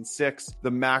payments. And 6,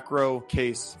 the macro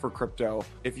case for crypto.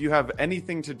 If you have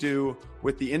anything to do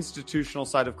with the institutional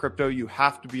side of crypto, you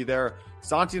have to be there.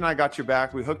 Santi and I got your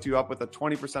back. We hooked you up with a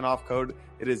 20% off code.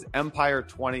 It is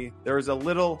Empire20. There is a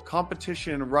little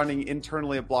competition running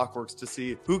internally at Blockworks to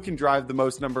see who can drive the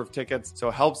most number of tickets.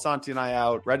 So help Santi and I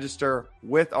out. Register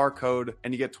with our code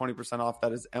and you get 20% off.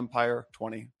 That is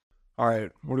Empire20. All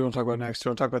right. What do you want to talk about next? Do you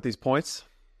want to talk about these points?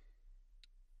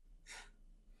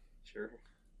 Sure.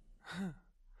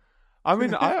 I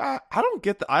mean, I don't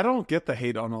get the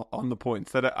hate on the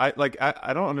points. That I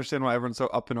don't understand why everyone's so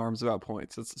up in arms about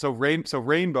points. So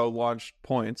Rainbow launched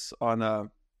points on all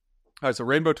right, so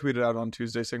Rainbow tweeted out on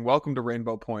Tuesday saying, "Welcome to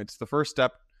Rainbow Points, the first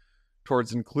step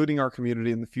towards including our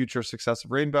community in the future success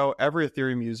of Rainbow. Every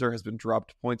Ethereum user has been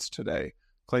dropped points today.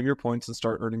 Claim your points and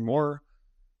start earning more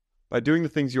by doing the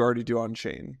things you already do on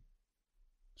chain.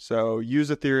 So use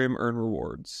Ethereum, earn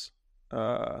rewards.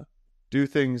 Do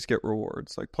things, get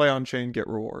rewards. Like play on chain, get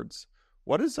rewards.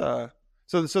 What is so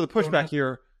the pushback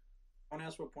here? I want to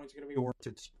ask what points are going to be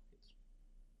awarded.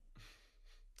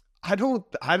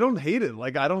 I don't hate it.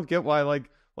 Like I don't get why. Like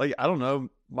I don't know.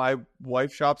 My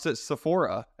wife shops at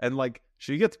Sephora, and like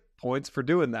she gets points for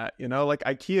doing that. Like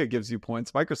IKEA gives you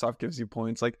points, Microsoft gives you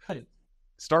points, like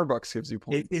Starbucks gives you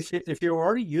points. If you're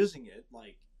already using it,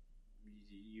 like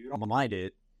you don't mind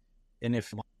it, and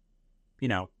if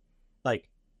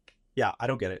yeah, I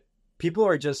don't get it. People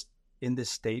are just in this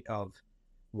state of,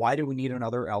 why do we need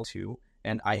another L2?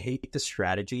 And I hate the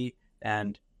strategy.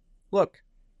 And look,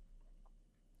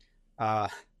 I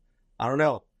don't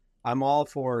know. I'm all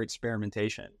for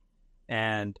experimentation.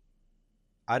 And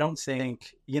I don't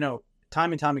think,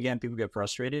 time and time again, people get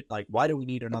frustrated. Like, why do we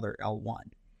need another L1?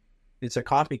 It's a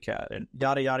copycat and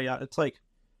yada, yada, yada. It's like,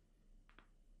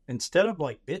 instead of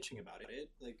like bitching about it,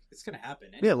 like it's gonna happen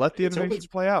anyway. Yeah, let the innovations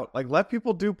play out. Like let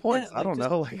people do points. Yeah, like, I don't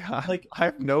know. Like I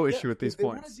have no issue with these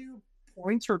points. If they want to do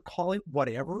points or call it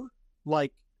whatever,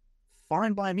 like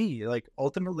fine by me. Like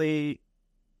ultimately,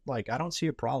 like I don't see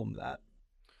a problem with that.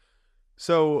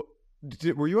 So,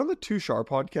 were you on the Tushar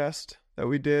podcast that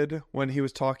we did when he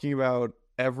was talking about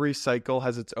every cycle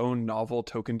has its own novel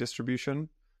token distribution?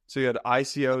 So you had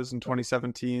ICOs in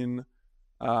 2017.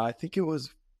 I think it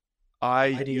was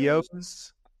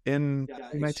IDOs in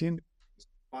 2019.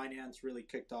 Binance really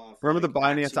kicked off. Remember the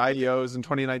Binance IDOs in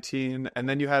 2019, and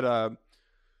then you had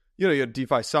you had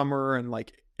DeFi Summer and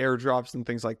like airdrops and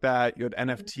things like that. You had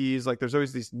NFTs. Like there's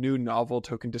always these new novel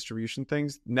token distribution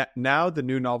things. Now the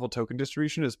new novel token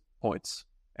distribution is points,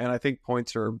 and I think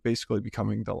points are basically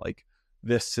becoming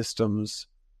this system's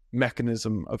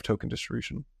mechanism of token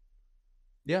distribution.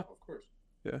 Yeah, of course.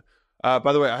 Yeah.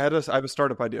 By the way, I have a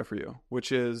startup idea for you,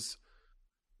 which is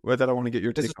that I want to get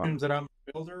your take on. That I'm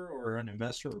a builder or an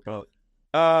investor or both?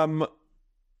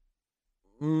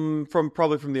 From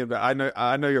the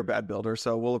I know you're a bad builder,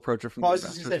 so we'll approach it from the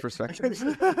investor's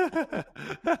perspective.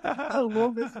 I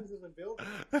love this as a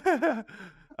builder.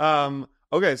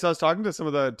 Okay, so I was talking to some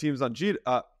of the teams on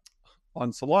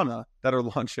on Solana that are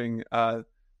launching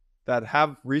that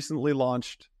have recently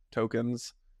launched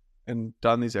tokens and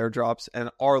done these airdrops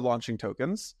and are launching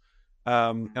tokens.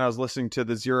 And I was listening to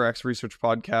the 0x Research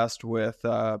podcast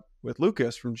with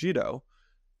Lucas from Jito,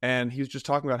 and he was just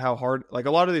talking about how hard, like,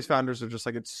 a lot of these founders are just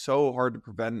like, it's so hard to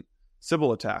prevent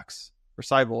Sybil attacks, or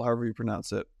Sybil, however you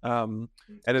pronounce it. And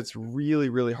it's really,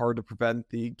 really hard to prevent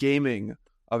the gaming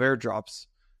of airdrops.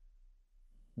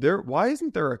 Why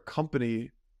isn't there a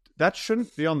company that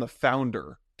shouldn't be on the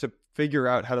founder to figure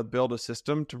out how to build a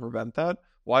system to prevent that?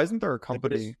 Why isn't there a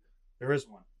company? There is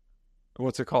one.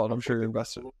 What's it called? I'm sure you're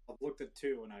invested. I've looked at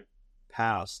two and I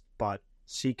passed, but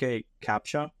CK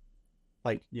CAPTCHA,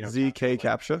 like, you know, ZK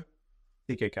CAPTCHA?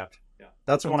 CK CAPTCHA. Yeah.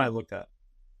 That's the one I looked at.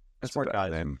 That's Smart a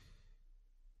bad guys. name.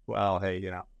 Well, hey,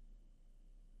 you know,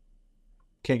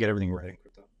 can't get everything right.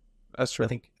 That's true. I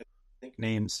think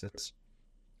names, it's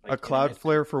A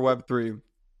Cloudflare for Web3.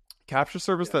 CAPTCHA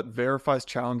service that verifies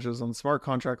challenges on the smart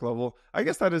contract level. I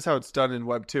guess that is how it's done in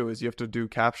Web 2, is you have to do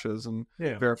CAPTCHAs and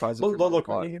verifies it. Look,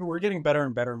 we're getting better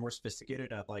and better and more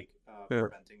sophisticated at, like,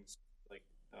 preventing, like,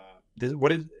 this,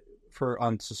 what is, for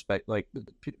unsuspect, like,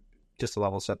 just to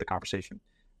level set the conversation.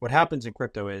 What happens in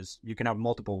crypto is you can have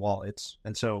multiple wallets,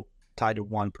 and so tied to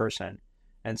one person.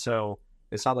 And so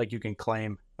it's not like you can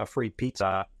claim a free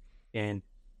pizza in,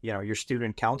 you know, your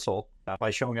student council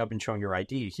by showing up and showing your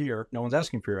ID. Here, no one's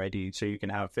asking for your ID, so you can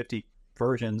have 50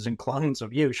 versions and clones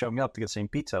of you showing up to get the same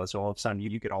pizza. So all of a sudden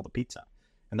you get all the pizza,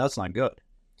 and that's not good.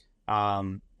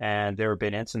 And there have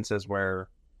been instances where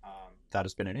that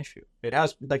has been an issue. It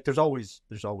has, like, there's always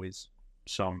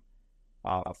some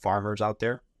farmers out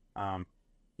there.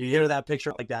 You hear that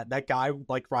picture, like that guy,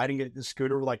 like, riding a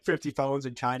scooter with like 50 phones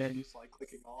in China, and he's like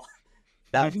clicking all.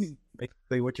 That's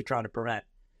basically what you're trying to prevent.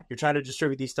 You're trying to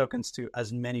distribute these tokens to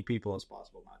as many people as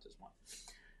possible, not just one.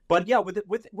 But yeah,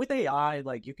 with AI,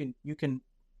 like, you can.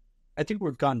 I think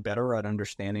we've gotten better at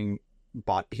understanding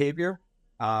bot behavior,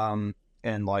 and,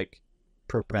 like,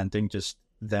 preventing just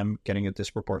them getting a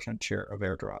disproportionate share of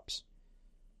airdrops.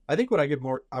 I think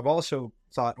I've also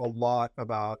thought a lot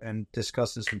about and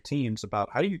discussed this with teams about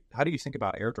how do you think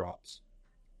about airdrops,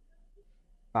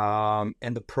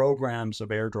 and the programs of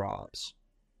airdrops.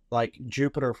 Like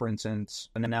Jupiter, for instance,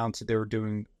 announced that they were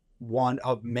doing one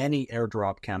of many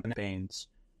airdrop campaigns.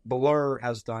 Blur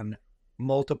has done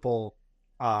multiple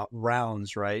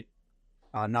rounds, right?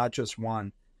 Not just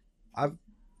one.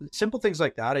 Simple things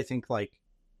like that, I think, like,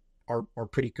 are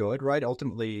pretty good, right?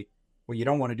 Ultimately, what you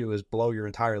don't want to do is blow your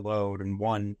entire load in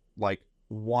one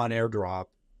airdrop.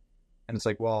 And it's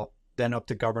like, well, then up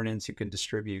to governance, you can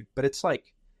distribute. But it's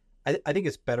like, I think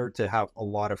it's better to have a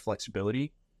lot of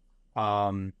flexibility.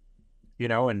 You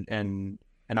know, and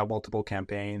have multiple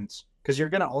campaigns, because you're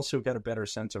going to also get a better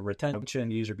sense of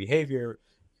retention, user behavior.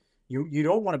 You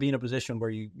don't want to be in a position where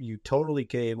you totally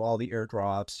gave all the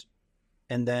airdrops,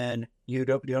 and then you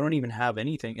don't even have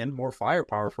anything and more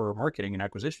firepower for marketing and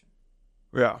acquisition.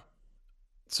 Yeah.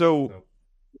 So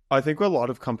I think a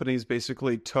lot of companies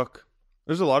basically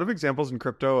there's a lot of examples in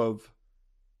crypto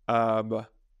of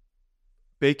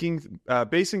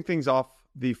basing things off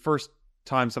the first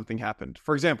time something happened.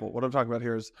 For example, what I'm talking about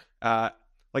here is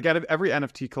like, out of every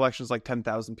NFT collection is like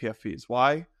 10,000 PFPs.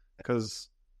 Why? Because,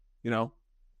 you know,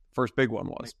 first big one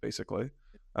was basically.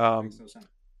 Makes no sense.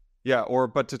 Yeah.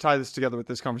 But to tie this together with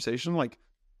this conversation, like,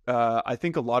 I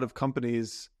think a lot of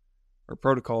companies or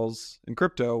protocols in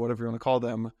crypto, whatever you want to call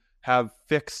them, have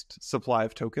fixed supply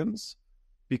of tokens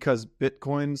because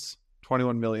Bitcoin's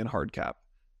 21 million hard cap.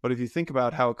 But if you think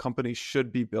about how a company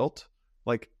should be built,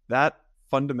 like, that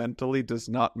fundamentally does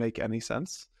not make any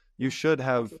sense. You should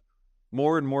have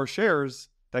more and more shares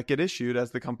that get issued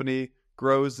as the company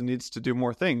grows and needs to do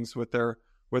more things with their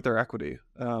equity.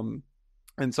 And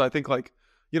so I think, like,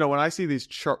 you know, when I see these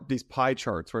pie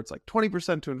charts where it's like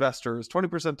 20% to investors,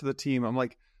 20% to the team, I'm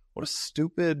like, what a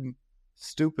stupid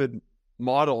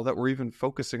model that we're even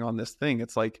focusing on this thing.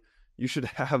 It's like, you should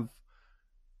have,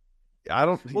 I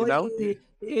don't, you know.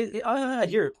 I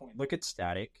hear your point. Look at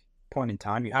static point in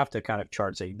time. You have to kind of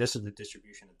chart, say, this is the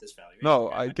distribution at this valuation. No,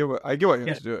 I get what you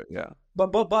have to do it. Yeah.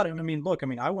 But I mean, look,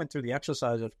 I went through the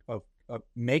exercise of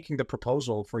making the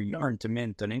proposal for Yarn to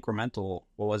mint an incremental,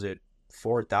 what was it,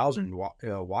 4,000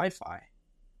 Wi-Fi,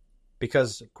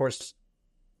 because of course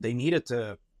they needed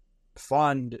to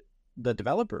fund the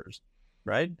developers,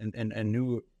 right? And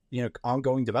new, you know,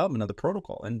 ongoing development of the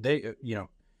protocol. And they, you know,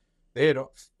 they had,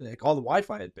 like, all the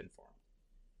Wi-Fi had been formed.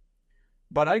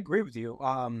 But I agree with you.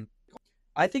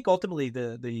 I think ultimately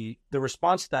the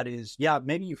response to that is, yeah,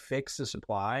 maybe you fix the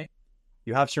supply,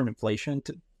 you have certain inflation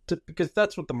to because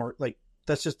that's what the market, like,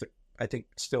 that's just I think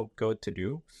still good to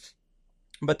do.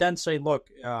 But then say, look,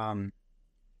 I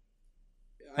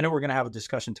know we're going to have a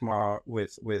discussion tomorrow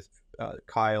with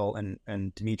Kyle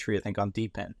and Dimitri, I think, on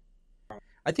DeepIn.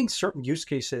 I think certain use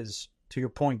cases, to your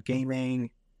point,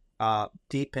 gaming,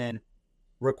 DeepIn,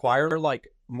 require like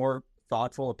more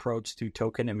thoughtful approach to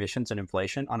token emissions and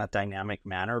inflation on a dynamic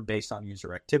manner based on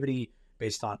user activity,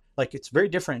 based on, like, it's very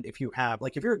different if you have,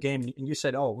 like, if you're a game and you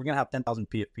said, oh, we're going to have 10,000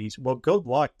 PFPs. Well, good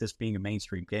luck this being a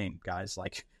mainstream game, guys.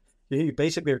 Like, you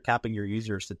basically are capping your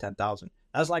users to 10,000.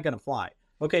 That's not going to fly.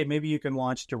 Okay, maybe you can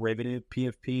launch derivative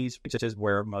PFPs, which is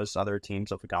where most other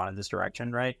teams have gone in this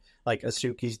direction, right? Like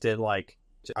Asuki's did like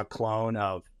a clone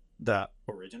of the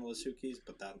original Asuki's,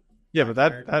 but that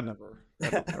never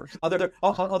works.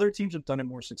 other teams have done it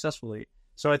more successfully.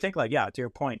 So I think, like, yeah, to your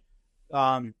point,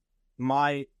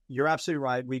 you're absolutely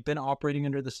right. We've been operating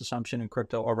under this assumption in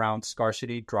crypto around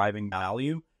scarcity driving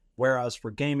value. Whereas for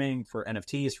gaming, for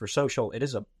NFTs, for social, it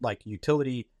is a like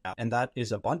utility, and that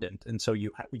is abundant. And so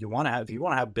you want to have, if you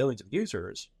want to have billions of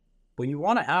users, when you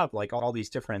want to have like all these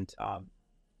different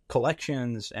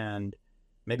collections and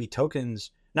maybe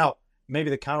tokens. Now, maybe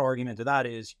the counter argument to that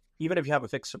is, even if you have a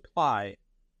fixed supply,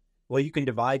 well, you can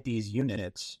divide these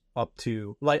units up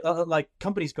to like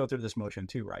companies go through this motion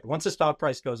too, right? Once the stock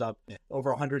price goes up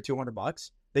over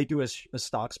 $100-$200, they do a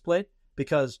stock split,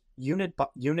 because unit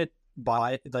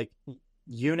buy, like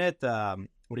unit what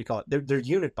do you call it, they're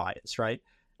unit bias, right?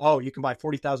 Oh, you can buy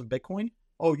 40,000 Bitcoin.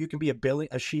 Oh, you can be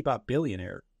a Shiba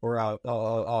billionaire or a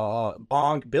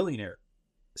Bong billionaire.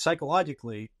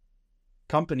 Psychologically,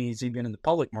 companies even in the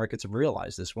public markets have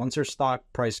realized this. Once their stock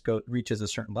price reaches a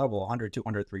certain level, 100,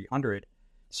 200, 300,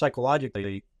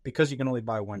 psychologically, because you can only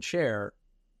buy one share,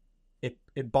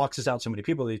 it boxes out so many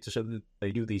people.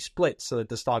 They do these splits so that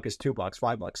the stock is $2, $5,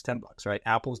 $10, right?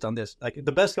 Apple's done this. Like,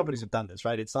 the best companies have done this,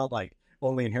 right? It's not like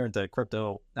only inherent to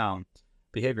crypto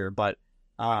behavior, but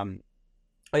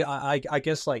I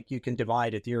guess, like, you can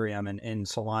divide Ethereum and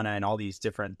Solana and all these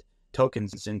different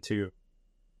tokens into,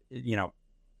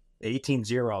 18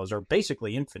 zeros, or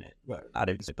basically infinite. Not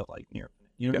infinite, but like near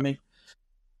infinite. You know what I mean?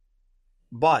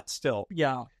 But still,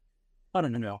 yeah, I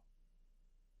don't know.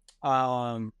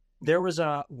 There was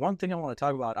one thing I want to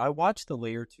talk about. I watched the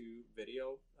Layer 2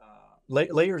 video,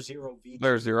 Layer 0 V2.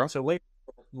 Layer 0. So Layer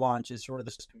launch is sort of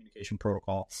this communication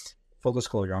protocol. Full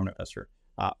disclosure, I'm an investor.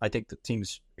 I think the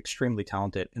team's extremely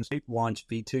talented, and they launched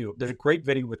V2. There's a great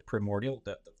video with Primordial,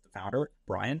 the founder,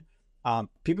 Brian.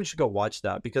 People should go watch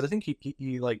that, because I think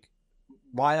he like,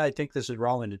 why I think this is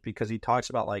relevant is because he talks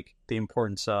about like the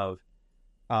importance of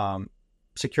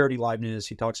security liveness.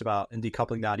 He talks about, and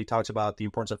decoupling that, he talks about the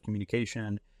importance of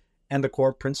communication and the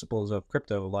core principles of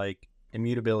crypto, like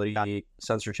immutability,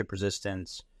 censorship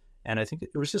resistance. And I think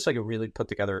it was just like a really put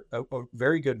together, a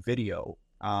very good video.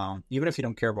 Even if you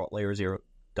don't care about Layer 0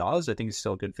 does, I think it's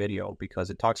still a good video, because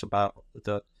it talks about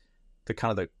the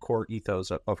kind of the core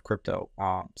ethos of crypto.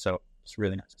 So it's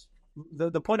really nice.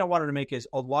 The point I wanted to make is,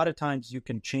 a lot of times you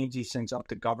can change these things up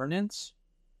to governance.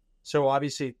 So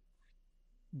obviously,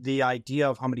 the idea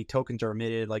of how many tokens are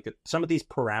emitted, like some of these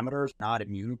parameters are not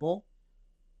immutable.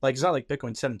 Like, it's not like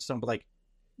Bitcoin set in stone, but like,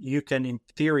 you can in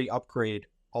theory upgrade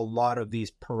a lot of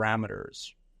these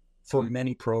parameters for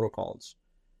many protocols.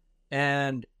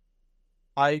 And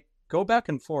I go back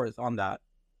and forth on that.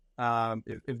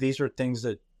 If these are things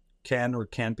that can or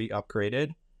can't be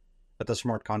upgraded at the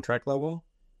smart contract level,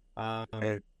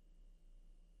 I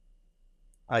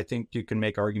think you can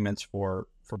make arguments for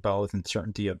both, and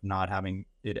certainty of not having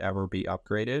it ever be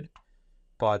upgraded.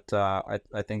 But I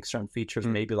think certain features,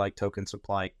 maybe like token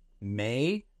supply,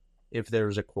 may, if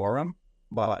there's a quorum,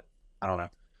 but I don't know.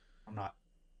 I'm not.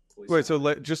 Wait,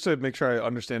 so just to make sure I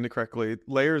understand it correctly,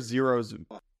 Layer 0's,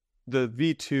 the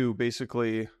V2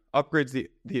 basically upgrades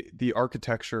the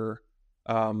architecture,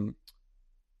 and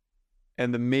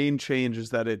the main change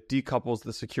is that it decouples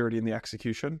the security and the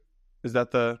execution. Is that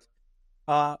the?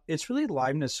 It's really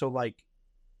liveness. So like,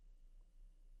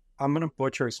 I'm gonna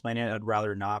butcher explaining it. I'd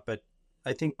rather not, but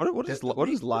I think what does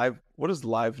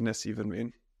liveness even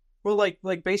mean? Well,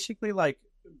 like basically, like,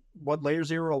 what Layer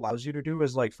 0 allows you to do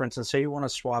is, like, for instance, say you want to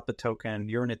swap a token,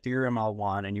 you're an Ethereum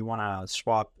L1 and you want to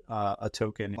swap a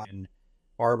token in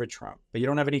Arbitrum, but you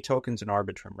don't have any tokens in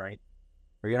Arbitrum, right?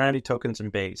 Or you don't have any tokens in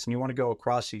Base, and you want to go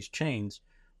across these chains.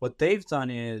 What they've done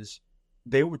is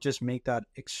they would just make that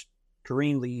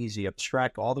extremely easy,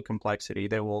 abstract all the complexity.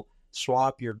 They will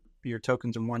swap your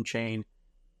tokens in one chain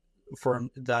for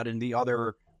that in the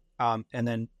other. and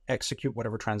then execute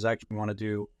whatever transaction you want to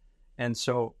do. And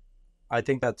so I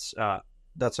think that's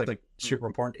like super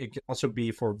important. It can also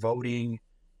be for voting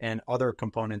and other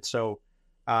components. So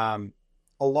a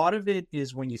lot of it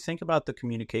is when you think about the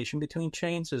communication between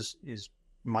chains is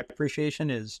my appreciation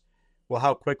is, well,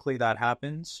 how quickly that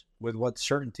happens, with what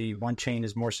certainty one chain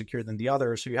is more secure than the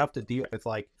other. So you have to deal with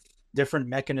like different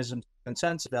mechanisms,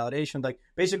 consensus, validation. Like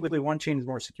basically one chain is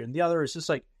more secure than the other. It's just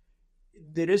like,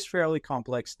 it is fairly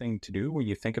complex thing to do when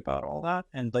you think about all that.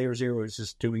 And Layer 0 is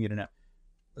just doing it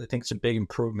I think it's a big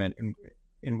improvement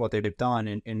in what they've done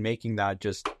in making that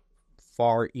just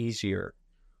far easier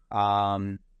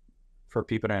for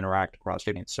people to interact across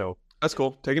chains. So that's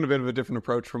cool. Taking a bit of a different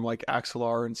approach from like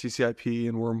Axelar and CCIP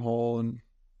and Wormhole, and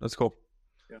that's cool.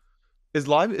 Yeah. Is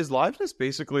liveness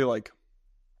basically like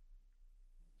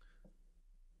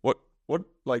what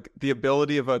like the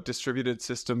ability of a distributed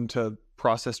system to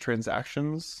process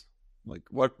transactions? Like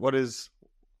what is?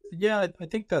 Yeah, I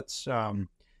think that's a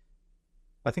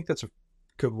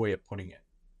good way of putting it.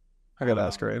 I gotta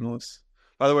ask our analysts.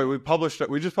 By the way, we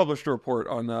just published a report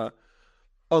on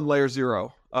Layer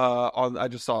 0. I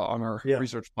just saw on our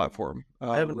research platform.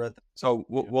 I haven't read that. So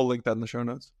we'll link that in the show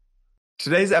notes.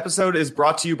 Today's episode is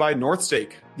brought to you by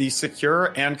NorthStake, the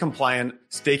secure and compliant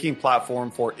staking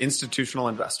platform for institutional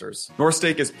investors.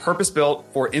 NorthStake is purpose-built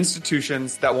for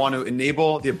institutions that want to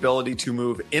enable the ability to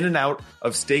move in and out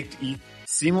of staked ETH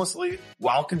seamlessly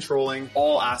while controlling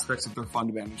all aspects of their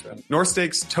fund management.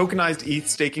 NorthStake's tokenized ETH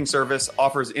staking service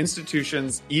offers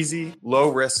institutions easy,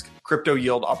 low-risk crypto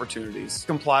yield opportunities. It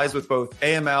complies with both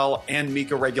AML and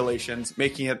MiCA regulations,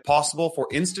 making it possible for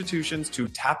institutions to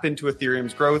tap into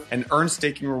Ethereum's growth and earn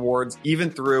staking rewards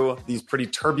even through these pretty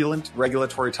turbulent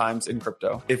regulatory times in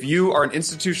crypto. If you are an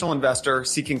institutional investor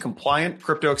seeking compliant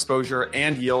crypto exposure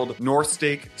and yield,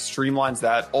 NorthStake streamlines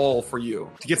that all for you.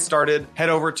 To get started, head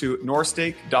over to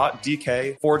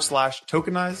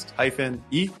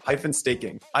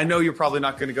northstake.dk/tokenized-ETH-staking. I know you're probably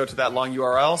not going to go to that long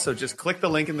URL, so just click the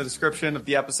link in the description of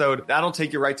the episode. That'll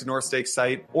take you right to NorthStake's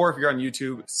site. Or if you're on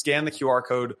YouTube, scan the QR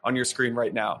code on your screen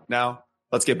right now. Now,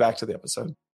 let's get back to the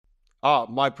episode.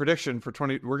 My prediction for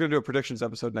we're going to do a predictions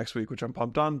episode next week, which I'm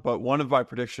pumped on. But one of my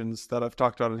predictions that I've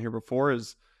talked about in here before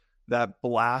is that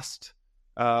Blast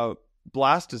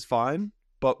is fine.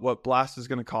 But what Blast is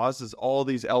going to cause is all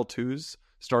these L2s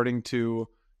starting to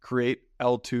create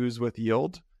L2s with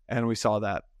yield. And we saw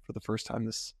that for the first time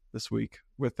this week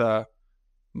with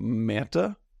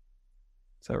Manta.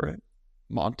 Is that right?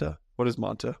 Manta? What is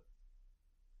Manta?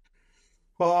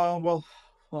 Well,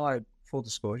 full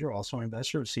disclosure, also an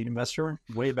investor, a seed investor,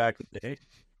 way back in the day.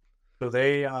 So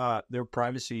their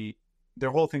privacy,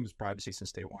 their whole thing was privacy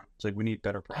since day one. It's like, we need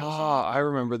better privacy. I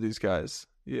remember these guys.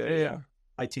 Yeah.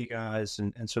 IT guys,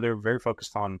 and so they were very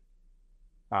focused on,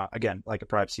 again, like a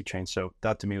privacy chain. So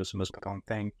that to me was the most compelling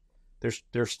thing.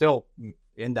 They're still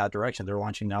in that direction. They're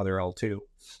launching now their L2.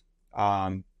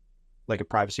 Like a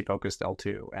privacy-focused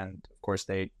L2, and of course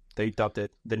they dubbed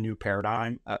it the new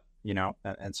paradigm,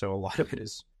 and so a lot of it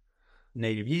is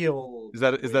native yield. Is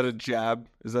that a jab?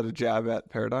 Is that a jab at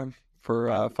paradigm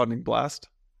for funding Blast?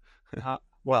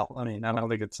 Well, I mean, I don't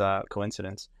think it's a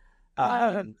coincidence.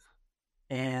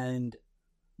 And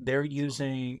they're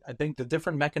using, I think, the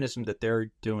different mechanism that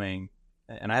they're doing.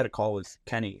 And I had a call with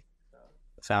Kenny,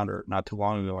 the founder, not too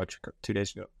long ago, actually 2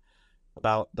 days ago,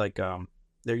 about like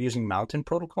they're using Mountain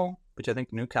Protocol, which I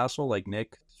think Newcastle, like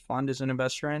Nick Fund, is an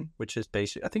investor in, which is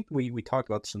basically, I think we talked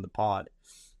about this in the pod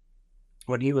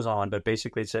when he was on, but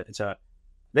basically it's a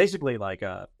basically like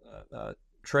a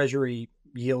treasury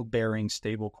yield bearing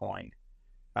stable coin,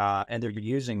 and they're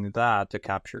using that to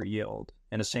capture yield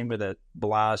in the same way that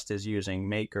Blast is using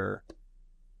Maker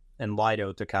and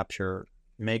Lido to capture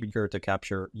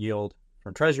yield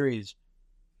from treasuries,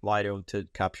 Lido to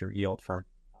capture yield from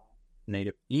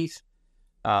native ETH.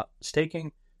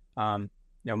 Staking,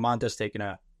 Manta's taken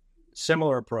a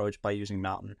similar approach by using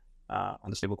Mountain on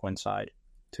the stablecoin side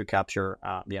to capture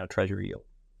treasury yield.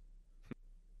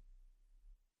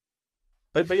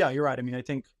 But yeah, you're right. I mean, I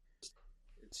think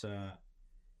it's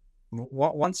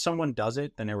once someone does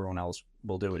it, then everyone else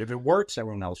will do it. If it works,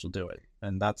 everyone else will do it,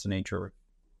 and that's the nature of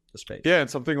the space. Yeah, and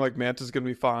something like Manta's going to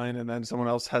be fine, and then someone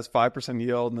else has 5%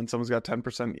 yield, and then someone's got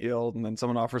 10% yield, and then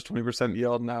someone offers 20%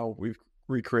 yield. Now we've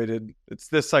recreated, it's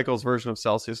this cycle's version of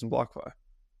Celsius and BlockFi.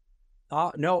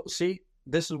 No, see,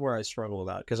 this is where I struggle with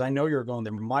that, because I know you're going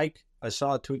there. Mike, I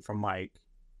saw a tweet from Mike,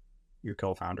 your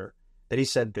co-founder, that he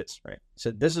said this, right? He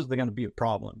said this is going to be a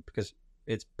problem because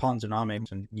it's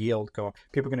Ponzonomics and yield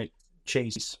people are going to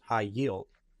chase high yield.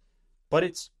 But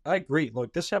I agree.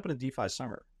 Look, this happened in DeFi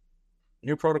summer.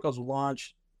 New protocols were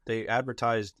launched. They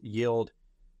advertised yield.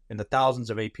 in the thousands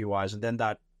of APYs, and then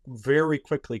that very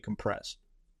quickly compressed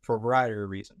for a variety of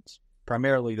reasons.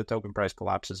 Primarily, the token price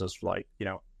collapses as like,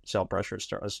 sell pressure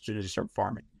as soon as you start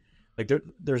farming. Like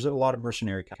there's a lot of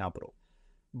mercenary capital,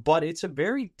 but it's a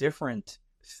very different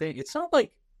thing. It's not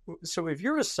like, so if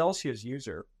you're a Celsius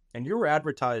user and you're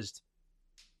advertised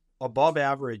above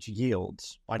average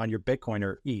yields on your Bitcoin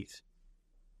or ETH,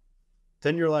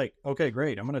 then you're like, okay,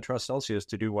 great. I'm going to trust Celsius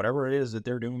to do whatever it is that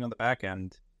they're doing on the back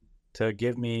end to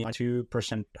give me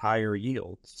 2% higher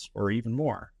yields or even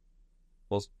more.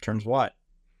 Well, turns what?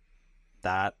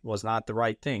 That was not the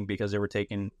right thing because they were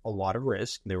taking a lot of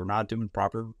risk. They were not doing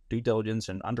proper due diligence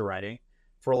and underwriting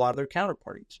for a lot of their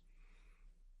counterparties.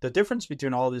 The difference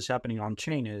between all of this happening on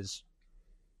chain is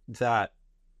that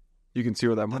you can see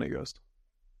where that money goes.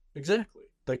 Exactly.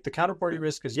 Like the counterparty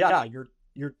risk is,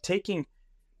 you're taking,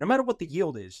 no matter what the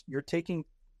yield is, you're taking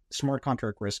smart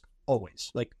contract risk always.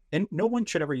 Like, and no one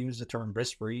should ever use the term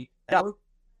risk-free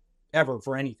ever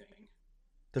for anything.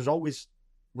 There's always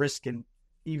risk in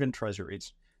even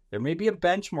treasuries. There may be a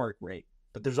benchmark rate,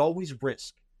 but there's always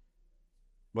risk.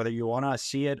 Whether you want to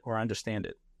see it or understand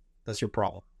it, that's your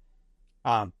problem.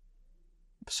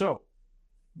 So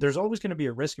there's always going to be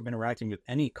a risk of interacting with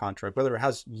any contract, whether it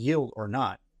has yield or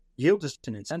not. Yield is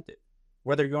an incentive.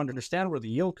 Whether you understand where the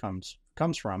yield comes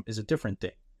from is a different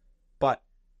thing. But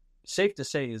safe to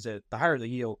say is that the higher the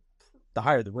yield, the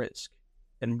higher the risk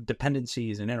and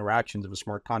dependencies and interactions of a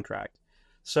smart contract.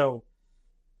 So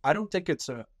I don't think it's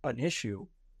an issue,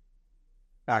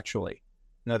 actually.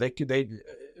 No, they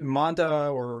Manta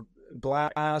or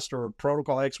Blast or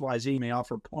Protocol XYZ may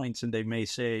offer points and they may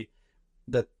say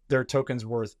that their token's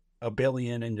worth $1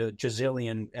 billion and a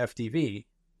gazillion FTV.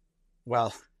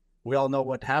 Well, we all know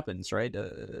what happens, right?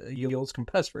 Yields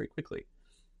compress very quickly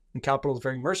and capital is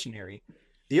very mercenary.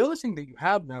 The other thing that you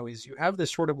have now is you have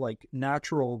this sort of like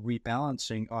natural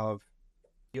rebalancing of,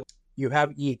 you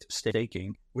have ETH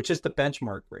staking, which is the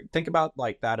benchmark rate. Think about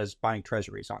like that as buying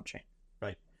treasuries on chain,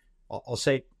 right? I'll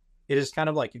say it is kind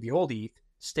of like if you hold ETH,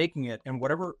 staking it, and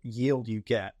whatever yield you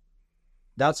get,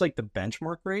 that's like the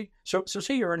benchmark rate. So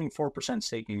say you're earning 4%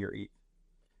 staking your ETH,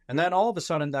 and then all of a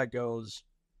sudden that goes,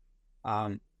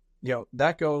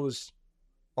 that goes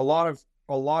a lot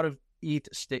of ETH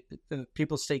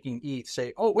people staking ETH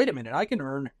say, oh, wait a minute, I can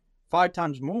earn 5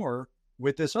 times more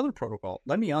with this other protocol.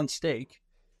 Let me unstake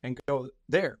and go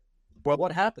there. Well,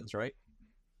 what happens, right?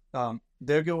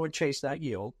 They'll go and chase that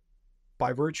yield.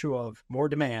 By virtue of more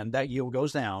demand, that yield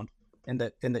goes down, and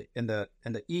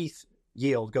the ETH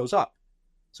yield goes up.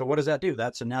 So what does that do?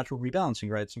 That's a natural rebalancing,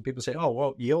 right? Some people say, oh,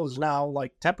 well, yield is now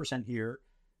like 10% here,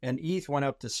 and ETH went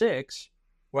up to 6.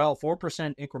 Well,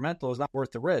 4% incremental is not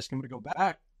worth the risk. I'm going to go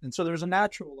back. And so there's a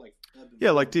natural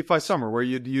like DeFi Summer, where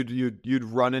you'd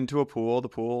run into a pool, the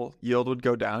pool yield would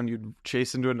go down, you'd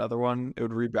chase into another one, it would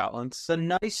rebalance. The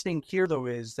nice thing here though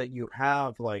is that you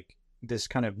have like this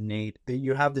kind of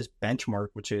you have this benchmark,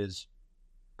 which is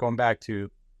going back to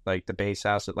like the base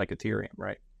asset like Ethereum,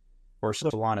 right? Or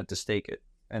Solana to stake it.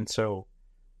 And so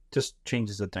just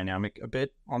changes the dynamic a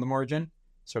bit on the margin.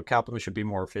 So capital should be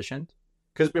more efficient.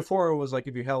 Because before it was like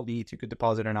if you held ETH, you could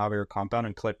deposit an Aave or Compound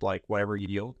and clip like whatever you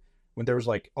yield. When there was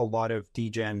like a lot of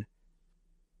degen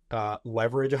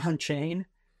leverage on chain,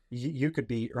 you could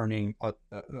be earning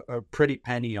a pretty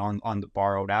penny on the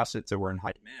borrowed assets that were in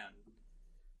high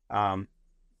demand.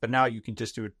 But now you can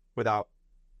just do it without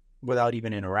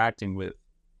even interacting with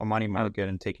a money market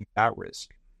and taking that risk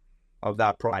of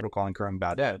that protocol incurring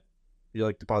bad debt. You're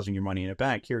like depositing your money in a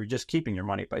bank. Here, you're just keeping your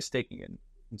money by staking it.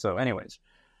 And so, anyways.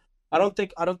 I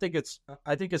think it's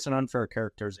an unfair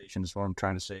characterization is what I'm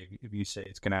trying to say. If you say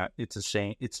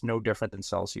it's no different than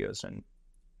Celsius, and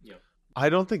I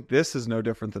don't think this is no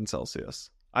different than Celsius.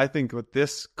 I think what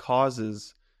this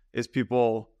causes is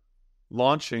people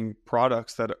launching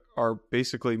products that are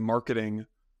basically marketing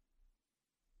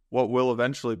what will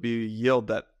eventually be yield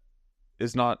that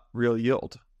is not real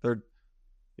yield. They're,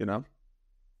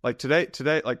 like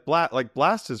today, like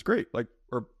Blast is great. Like,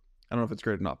 or I don't know if it's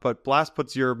great or not, but Blast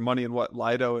puts your money in what?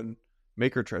 Lido and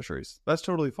Maker Treasuries. That's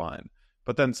totally fine.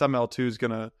 But then some L2 is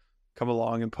going to come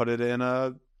along and put it in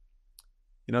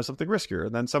something riskier.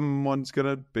 And then someone's going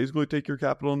to basically take your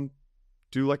capital and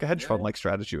do like a hedge fund like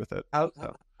strategy with it.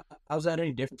 How's that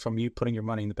any different from you putting your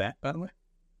money in the bank, by the way?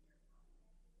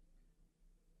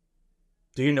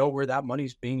 Do you know where that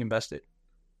money's being invested?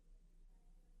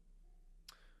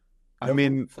 I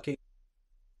mean,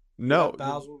 no,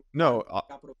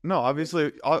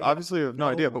 obviously I have no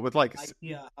idea, but with like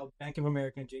how Bank of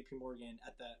America and JP Morgan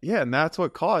at that. Yeah, and that's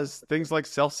what caused things like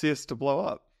Celsius to blow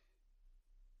up.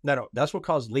 No, that's what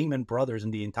caused Lehman Brothers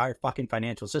and the entire fucking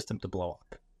financial system to blow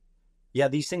up. Yeah,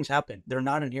 these things happen. They're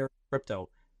not in here crypto.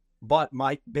 But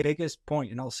my biggest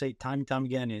point, and I'll say time and time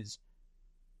again, is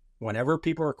whenever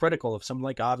people are critical of something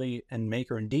like Aave and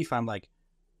Maker and DeFi, I'm like,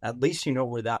 at least you know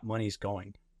where that money's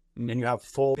going. And you have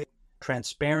full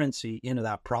transparency into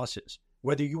that process.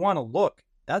 Whether you want to look,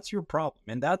 that's your problem.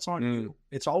 And that's on you.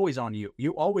 It's always on you.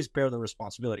 You always bear the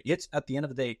responsibility. It's, at the end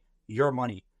of the day, your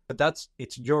money. But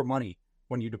it's your money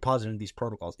when you deposit in these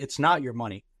protocols. It's not your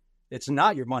money. It's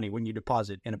not your money when you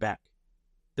deposit in a bank.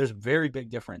 There's a very big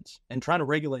difference. And trying to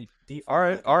regulate DeFi. All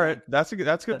right. That's good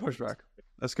pushback.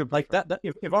 That's good. Like that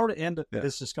if I were to end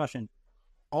this discussion,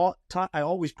 I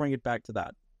always bring it back to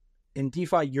that. In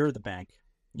DeFi, you're the bank.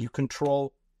 You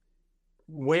control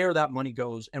where that money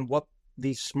goes and what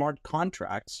these smart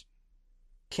contracts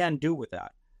can do with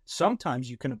that. Sometimes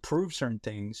you can approve certain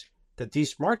things that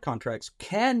these smart contracts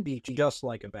can be just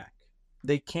like a bank.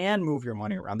 They can move your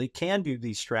money around. They can do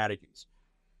these strategies.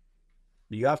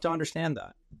 You have to understand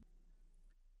that.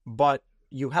 But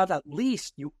you have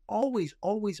you always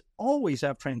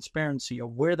have transparency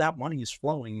of where that money is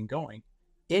flowing and going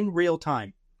in real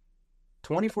time,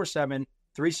 24/7,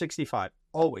 365.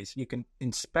 Always. You can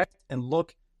inspect and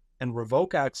look and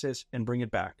revoke access and bring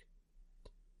it back.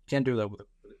 You can't do that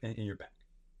in your bank.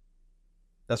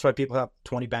 That's why people have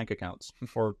 20 bank accounts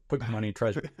or put money in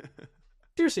Treasury.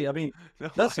 Seriously, I mean,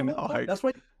 that's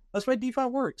why DeFi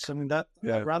works. I mean, I'd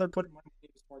rather put money in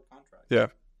smart contracts. Yeah.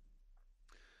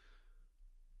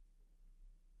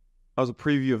 That was a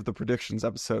preview of the predictions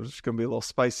episode. It's going to be a little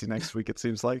spicy next week, it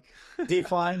seems like.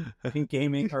 DeFi and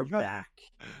gaming are back.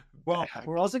 Well,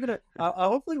 we're also going to,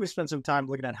 hopefully we spend some time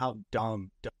looking at how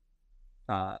dumb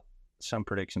some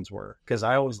predictions were. Because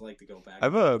I always like to go back. I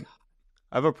have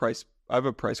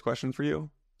a price question for you.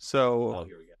 So,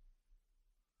 here we go.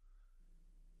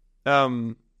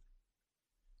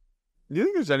 Do you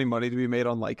think there's any money to be made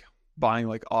on like buying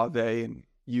like Aave and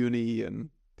Uni and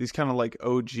these kind of like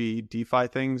OG DeFi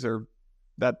things, or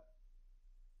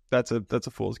that's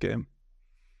a fool's game?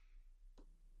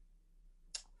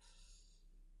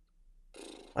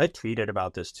 I tweeted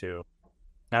about this too,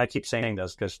 and I keep saying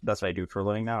this because that's what I do for a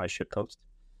living now. I should post.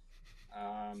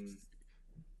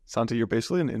 Santi, you're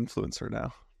basically an influencer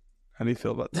now. How do you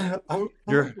feel about that?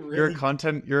 You're a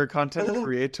content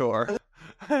creator.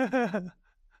 God.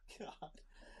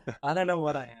 I don't know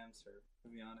what I am, sir, to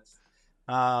be honest.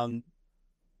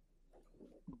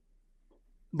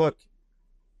 Look,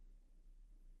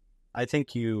 I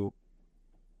think do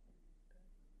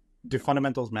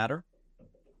fundamentals matter?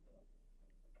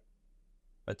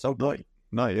 At some point.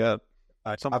 Not yet.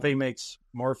 Aave makes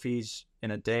more fees in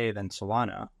a day than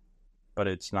Solana, but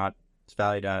it's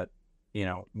valued at,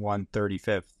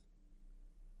 1/35th.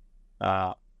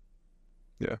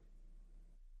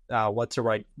 What's the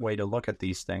right way to look at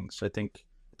these things? I think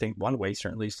one way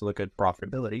certainly is to look at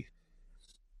profitability.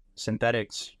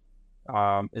 Synthetics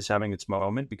is having its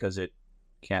moment because it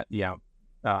can't,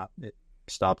 it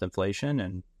stopped inflation,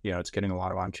 and it's getting a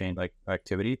lot of on-chain like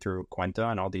activity through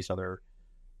Quenta and all these other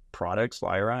products,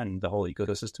 Lyra, and the whole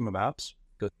ecosystem of apps.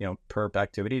 Perp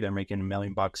activity, they're making $1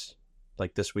 million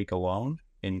like this week alone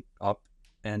in up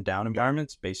and down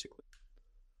environments. Basically,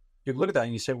 you look at that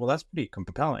and you say, well, that's pretty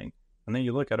compelling. And then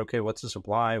you look at, okay, what's the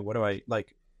supply? What do I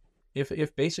like?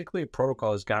 If basically a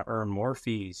protocol is going to earn more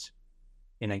fees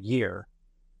in a year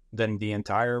than the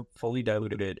entire fully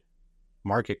diluted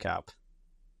market cap,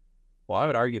 well, I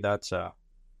would argue that's a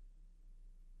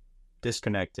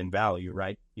disconnect in value,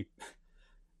 right?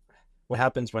 What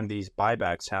happens when these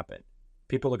buybacks happen?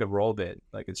 People look at Rollbit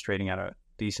like it's trading at a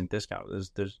decent discount.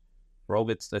 There's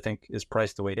Rollbit, I think, is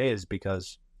priced the way it is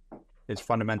because it's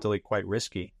fundamentally quite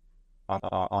risky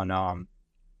on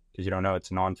because you don't know,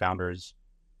 it's non-founders.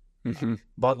 Mm-hmm.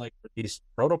 But like these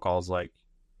protocols, like,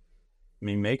 I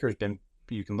mean, Maker's been,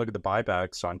 you can look at the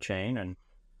buybacks on chain and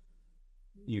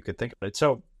you could think of it.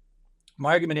 So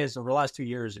my argument is, over the last 2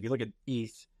 years, if you look at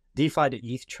ETH, DeFi to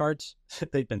ETH charts,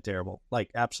 they've been terrible, like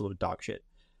absolute dog shit.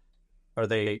 Are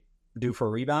they due for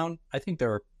a rebound? I think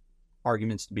there are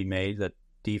arguments to be made that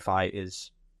DeFi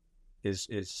is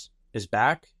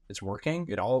back. It's working.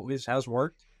 It always has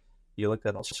worked. You looked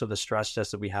at also the stress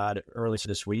test that we had earlier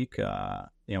this week,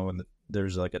 when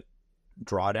there's like a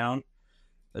drawdown,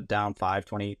 down 5,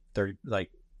 20, 30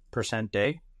 percent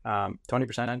day,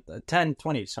 20%, 10,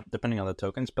 20, depending on the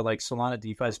tokens. But like Solana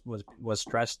DeFi was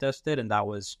stress tested, and that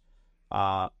was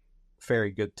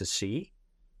very good to see.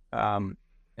 And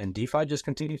DeFi just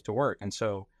continues to work. And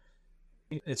so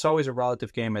it's always a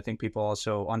relative game. I think people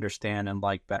also understand and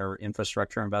like better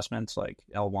infrastructure investments like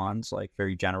L1s, like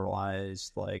very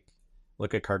generalized, like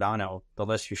look at Cardano. The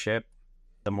less you ship,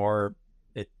 the more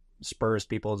spurs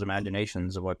people's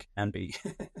imaginations of what can be.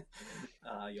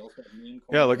 You also have meme coins.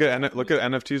 Yeah, look at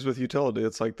NFTs with utility.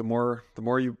 It's like the more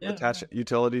you attach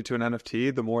utility to an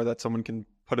NFT, the more that someone can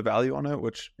put a value on it,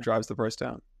 which drives the price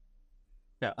down.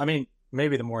 Yeah, I mean,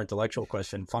 maybe the more intellectual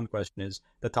question, fun question is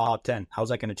the top 10. How's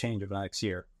that going to change over the next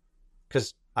year?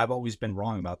 Because I've always been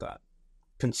wrong about that.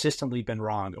 Consistently been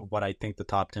wrong of what I think the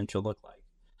top 10 should look like.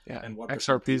 Yeah, and what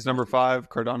XRP's number 5,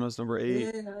 Cardano's number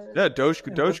 8. Yeah,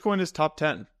 Dogecoin is top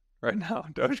 10 right now.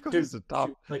 Dogecoin is the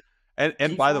top. Like,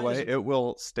 and by the way, it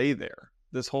will stay there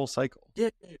this whole cycle. Yeah,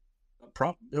 it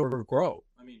will grow.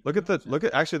 I mean, look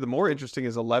at actually the more interesting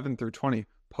is 11 through 20.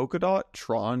 Polkadot,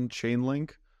 Tron,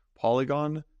 Chainlink,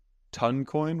 Polygon,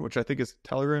 Toncoin, which I think is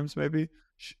Telegram's maybe.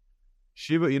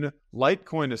 Shiba Inu,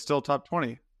 Litecoin is still top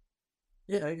 20.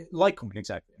 Yeah, Litecoin,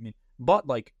 exactly. I mean, but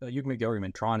like you can make the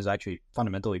argument Tron is actually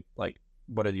fundamentally like,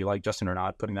 whether you like Justin or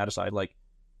not, putting that aside, like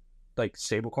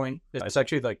stablecoin. It's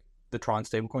actually like the Tron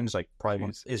stablecoin is like probably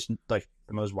is like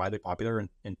the most widely popular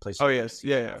in places. Oh yes,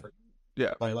 yeah.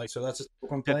 Like so that's a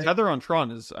stablecoin play. Tether on Tron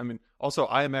is. I mean, also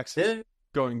IMX is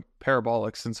going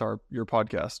parabolic since your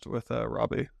podcast with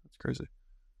Robbie. It's crazy.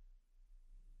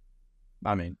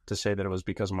 I mean, to say that it was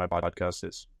because of my podcast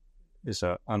is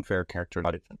a unfair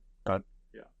characterization. But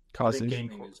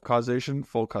causation,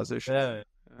 full causation.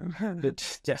 Yeah,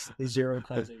 yes, zero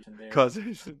causation there.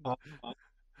 Causation.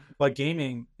 But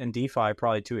gaming and DeFi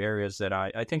probably two areas that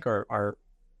I think are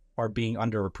being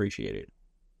underappreciated,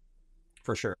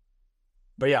 for sure.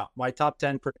 But yeah, my top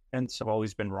 10 predictions have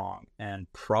always been wrong and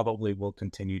probably will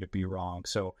continue to be wrong.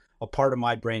 So a part of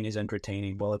my brain is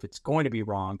entertaining. Well, if it's going to be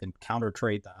wrong, then counter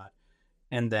trade that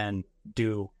and then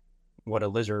do what a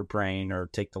lizard brain or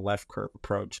take the left curve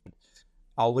approach.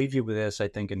 I'll leave you with this, I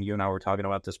think, and you and I were talking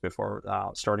about this before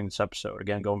starting this episode.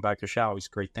 Again, going back to Xiao, he's a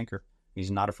great thinker. He's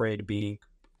not afraid to be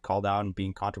called out and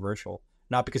being controversial.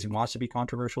 Not because he wants to be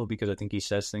controversial, because I think he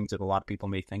says things that a lot of people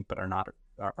may think but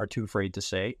are too afraid to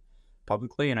say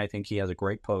publicly. And I think he has a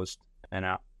great post, and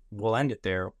we'll end it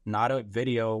there. Not a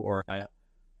video or a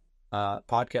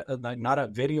podcast, not a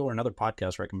video or another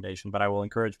podcast recommendation, but I will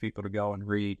encourage people to go and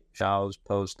read Xiao's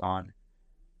post on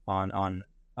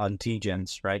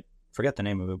TGens, right? Forget the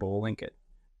name of it, but we'll link it.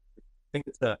 I think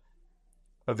it's a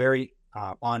very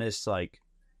honest, like,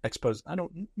 expose.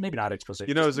 Maybe not expose.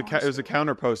 You know, it was a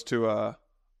counter post to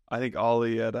I think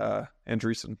Ollie at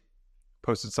Andreessen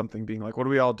posted something being like, "What are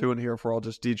we all doing here if we're all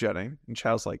just degenning?" And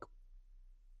Chow's like,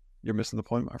 "You're missing the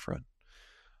point, my friend."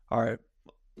 All right,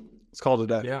 let's call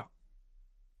it a day. Yeah,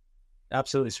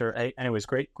 absolutely, sir. Hey, anyways,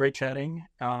 great chatting.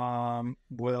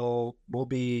 We'll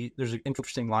be. There's an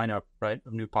interesting lineup, right,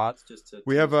 of new pods.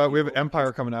 We have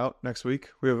Empire coming out next week.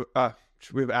 We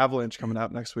have Avalanche coming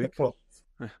out next week. Cool.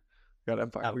 We got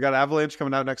Empire. We got Avalanche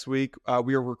coming out next week.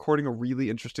 We are recording a really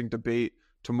interesting debate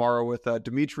tomorrow with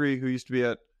Dimitri, who used to be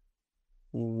at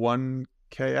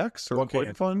 1KX or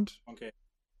Coin Fund. Okay.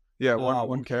 Yeah,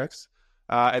 1KX.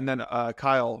 And then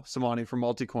Kyle Samani from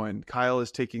Multicoin. Kyle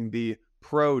is taking the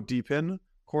pro deep in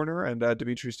corner, and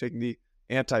Dimitri's taking the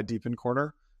anti deep in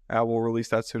corner. We'll release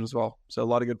that soon as well. So a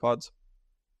lot of good pods.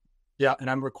 Yeah,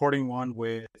 and I'm recording one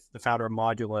with the founder of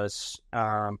Modulus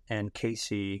and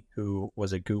Casey, who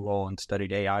was at Google and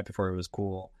studied AI before it was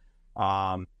cool,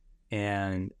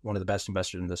 and one of the best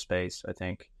investors in this space, I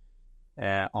think,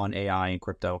 on AI and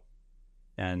crypto,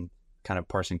 and kind of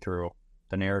parsing through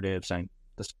the narratives and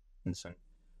the science.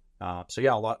 And so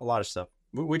yeah, a lot of stuff.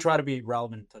 We try to be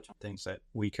relevant and touch on things that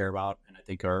we care about and I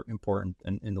think are important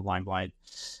in the limelight.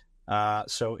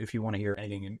 So if you want to hear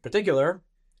anything in particular,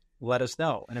 let us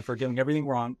know. And if we're doing everything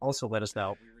wrong, also let us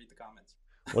know. We read the comments.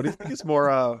 What do you think is more?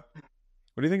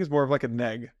 What do you think is more of like a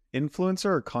neg? Influencer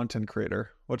or content creator?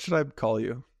 What should I call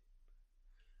you?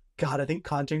 God, I think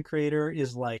content creator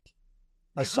is like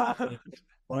a soft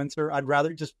influencer. I'd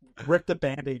rather just rip the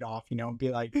Band-Aid off, and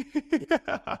be like,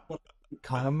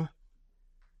 come,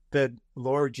 the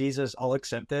Lord Jesus, all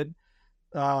accepted.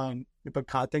 But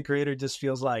content creator just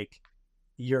feels like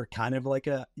you're kind of like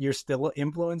you're still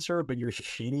an influencer, but you're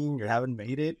shitty. You haven't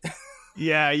made it.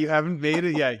 Yeah, you haven't made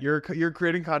it yet. You're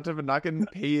creating content but not getting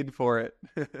paid for it.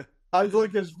 I was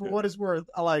looking for what it's worth.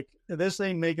 I like, this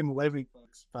ain't making a living,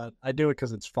 folks, but I do it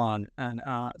because it's fun. And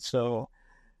so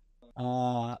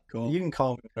cool. You can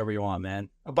call me whatever you want, man.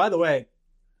 By the way,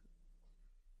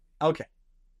 okay,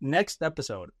 next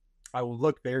episode, I will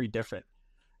look very different,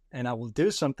 and I will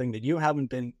do something that you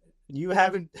haven't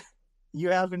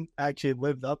actually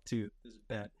lived up to. This is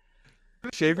bad.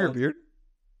 Shave your beard?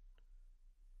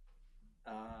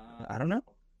 I don't know.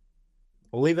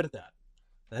 We'll leave it at that.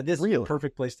 That is the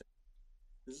perfect place to.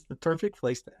 This is the perfect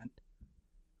place to end.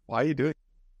 Why are you doing?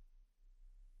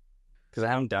 because I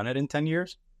haven't done it in 10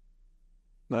 years.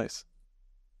 Nice.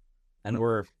 And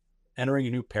we're entering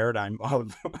a new paradigm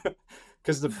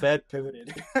because the Fed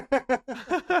pivoted.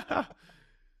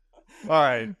 All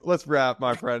right, let's wrap,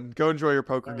 my friend. Go enjoy your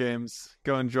poker games.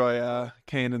 Go enjoy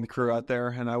Kane and the crew out there,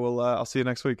 and I'll see you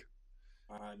next week.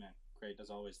 All right, man. Great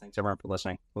as always. Thanks Everyone for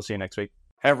listening. We'll see you next week.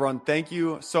 Hey everyone, thank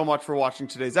you so much for watching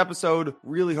today's episode.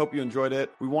 Really hope you enjoyed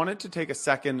it. We wanted to take a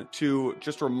second to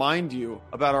just remind you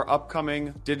about our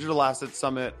upcoming Digital Asset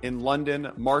Summit in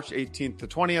London, March 18th to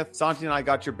 20th. Santi and I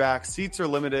got your back. Seats are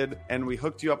limited, and we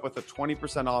hooked you up with a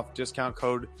 20% off discount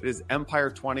code. It is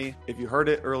Empire20. If you heard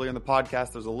it earlier in the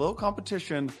podcast, there's a little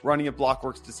competition running at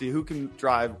Blockworks to see who can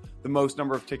drive the most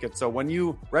number of tickets. So when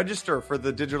you register for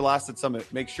the Digital Asset Summit,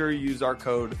 make sure you use our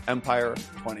code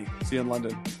Empire20. See you in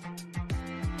London.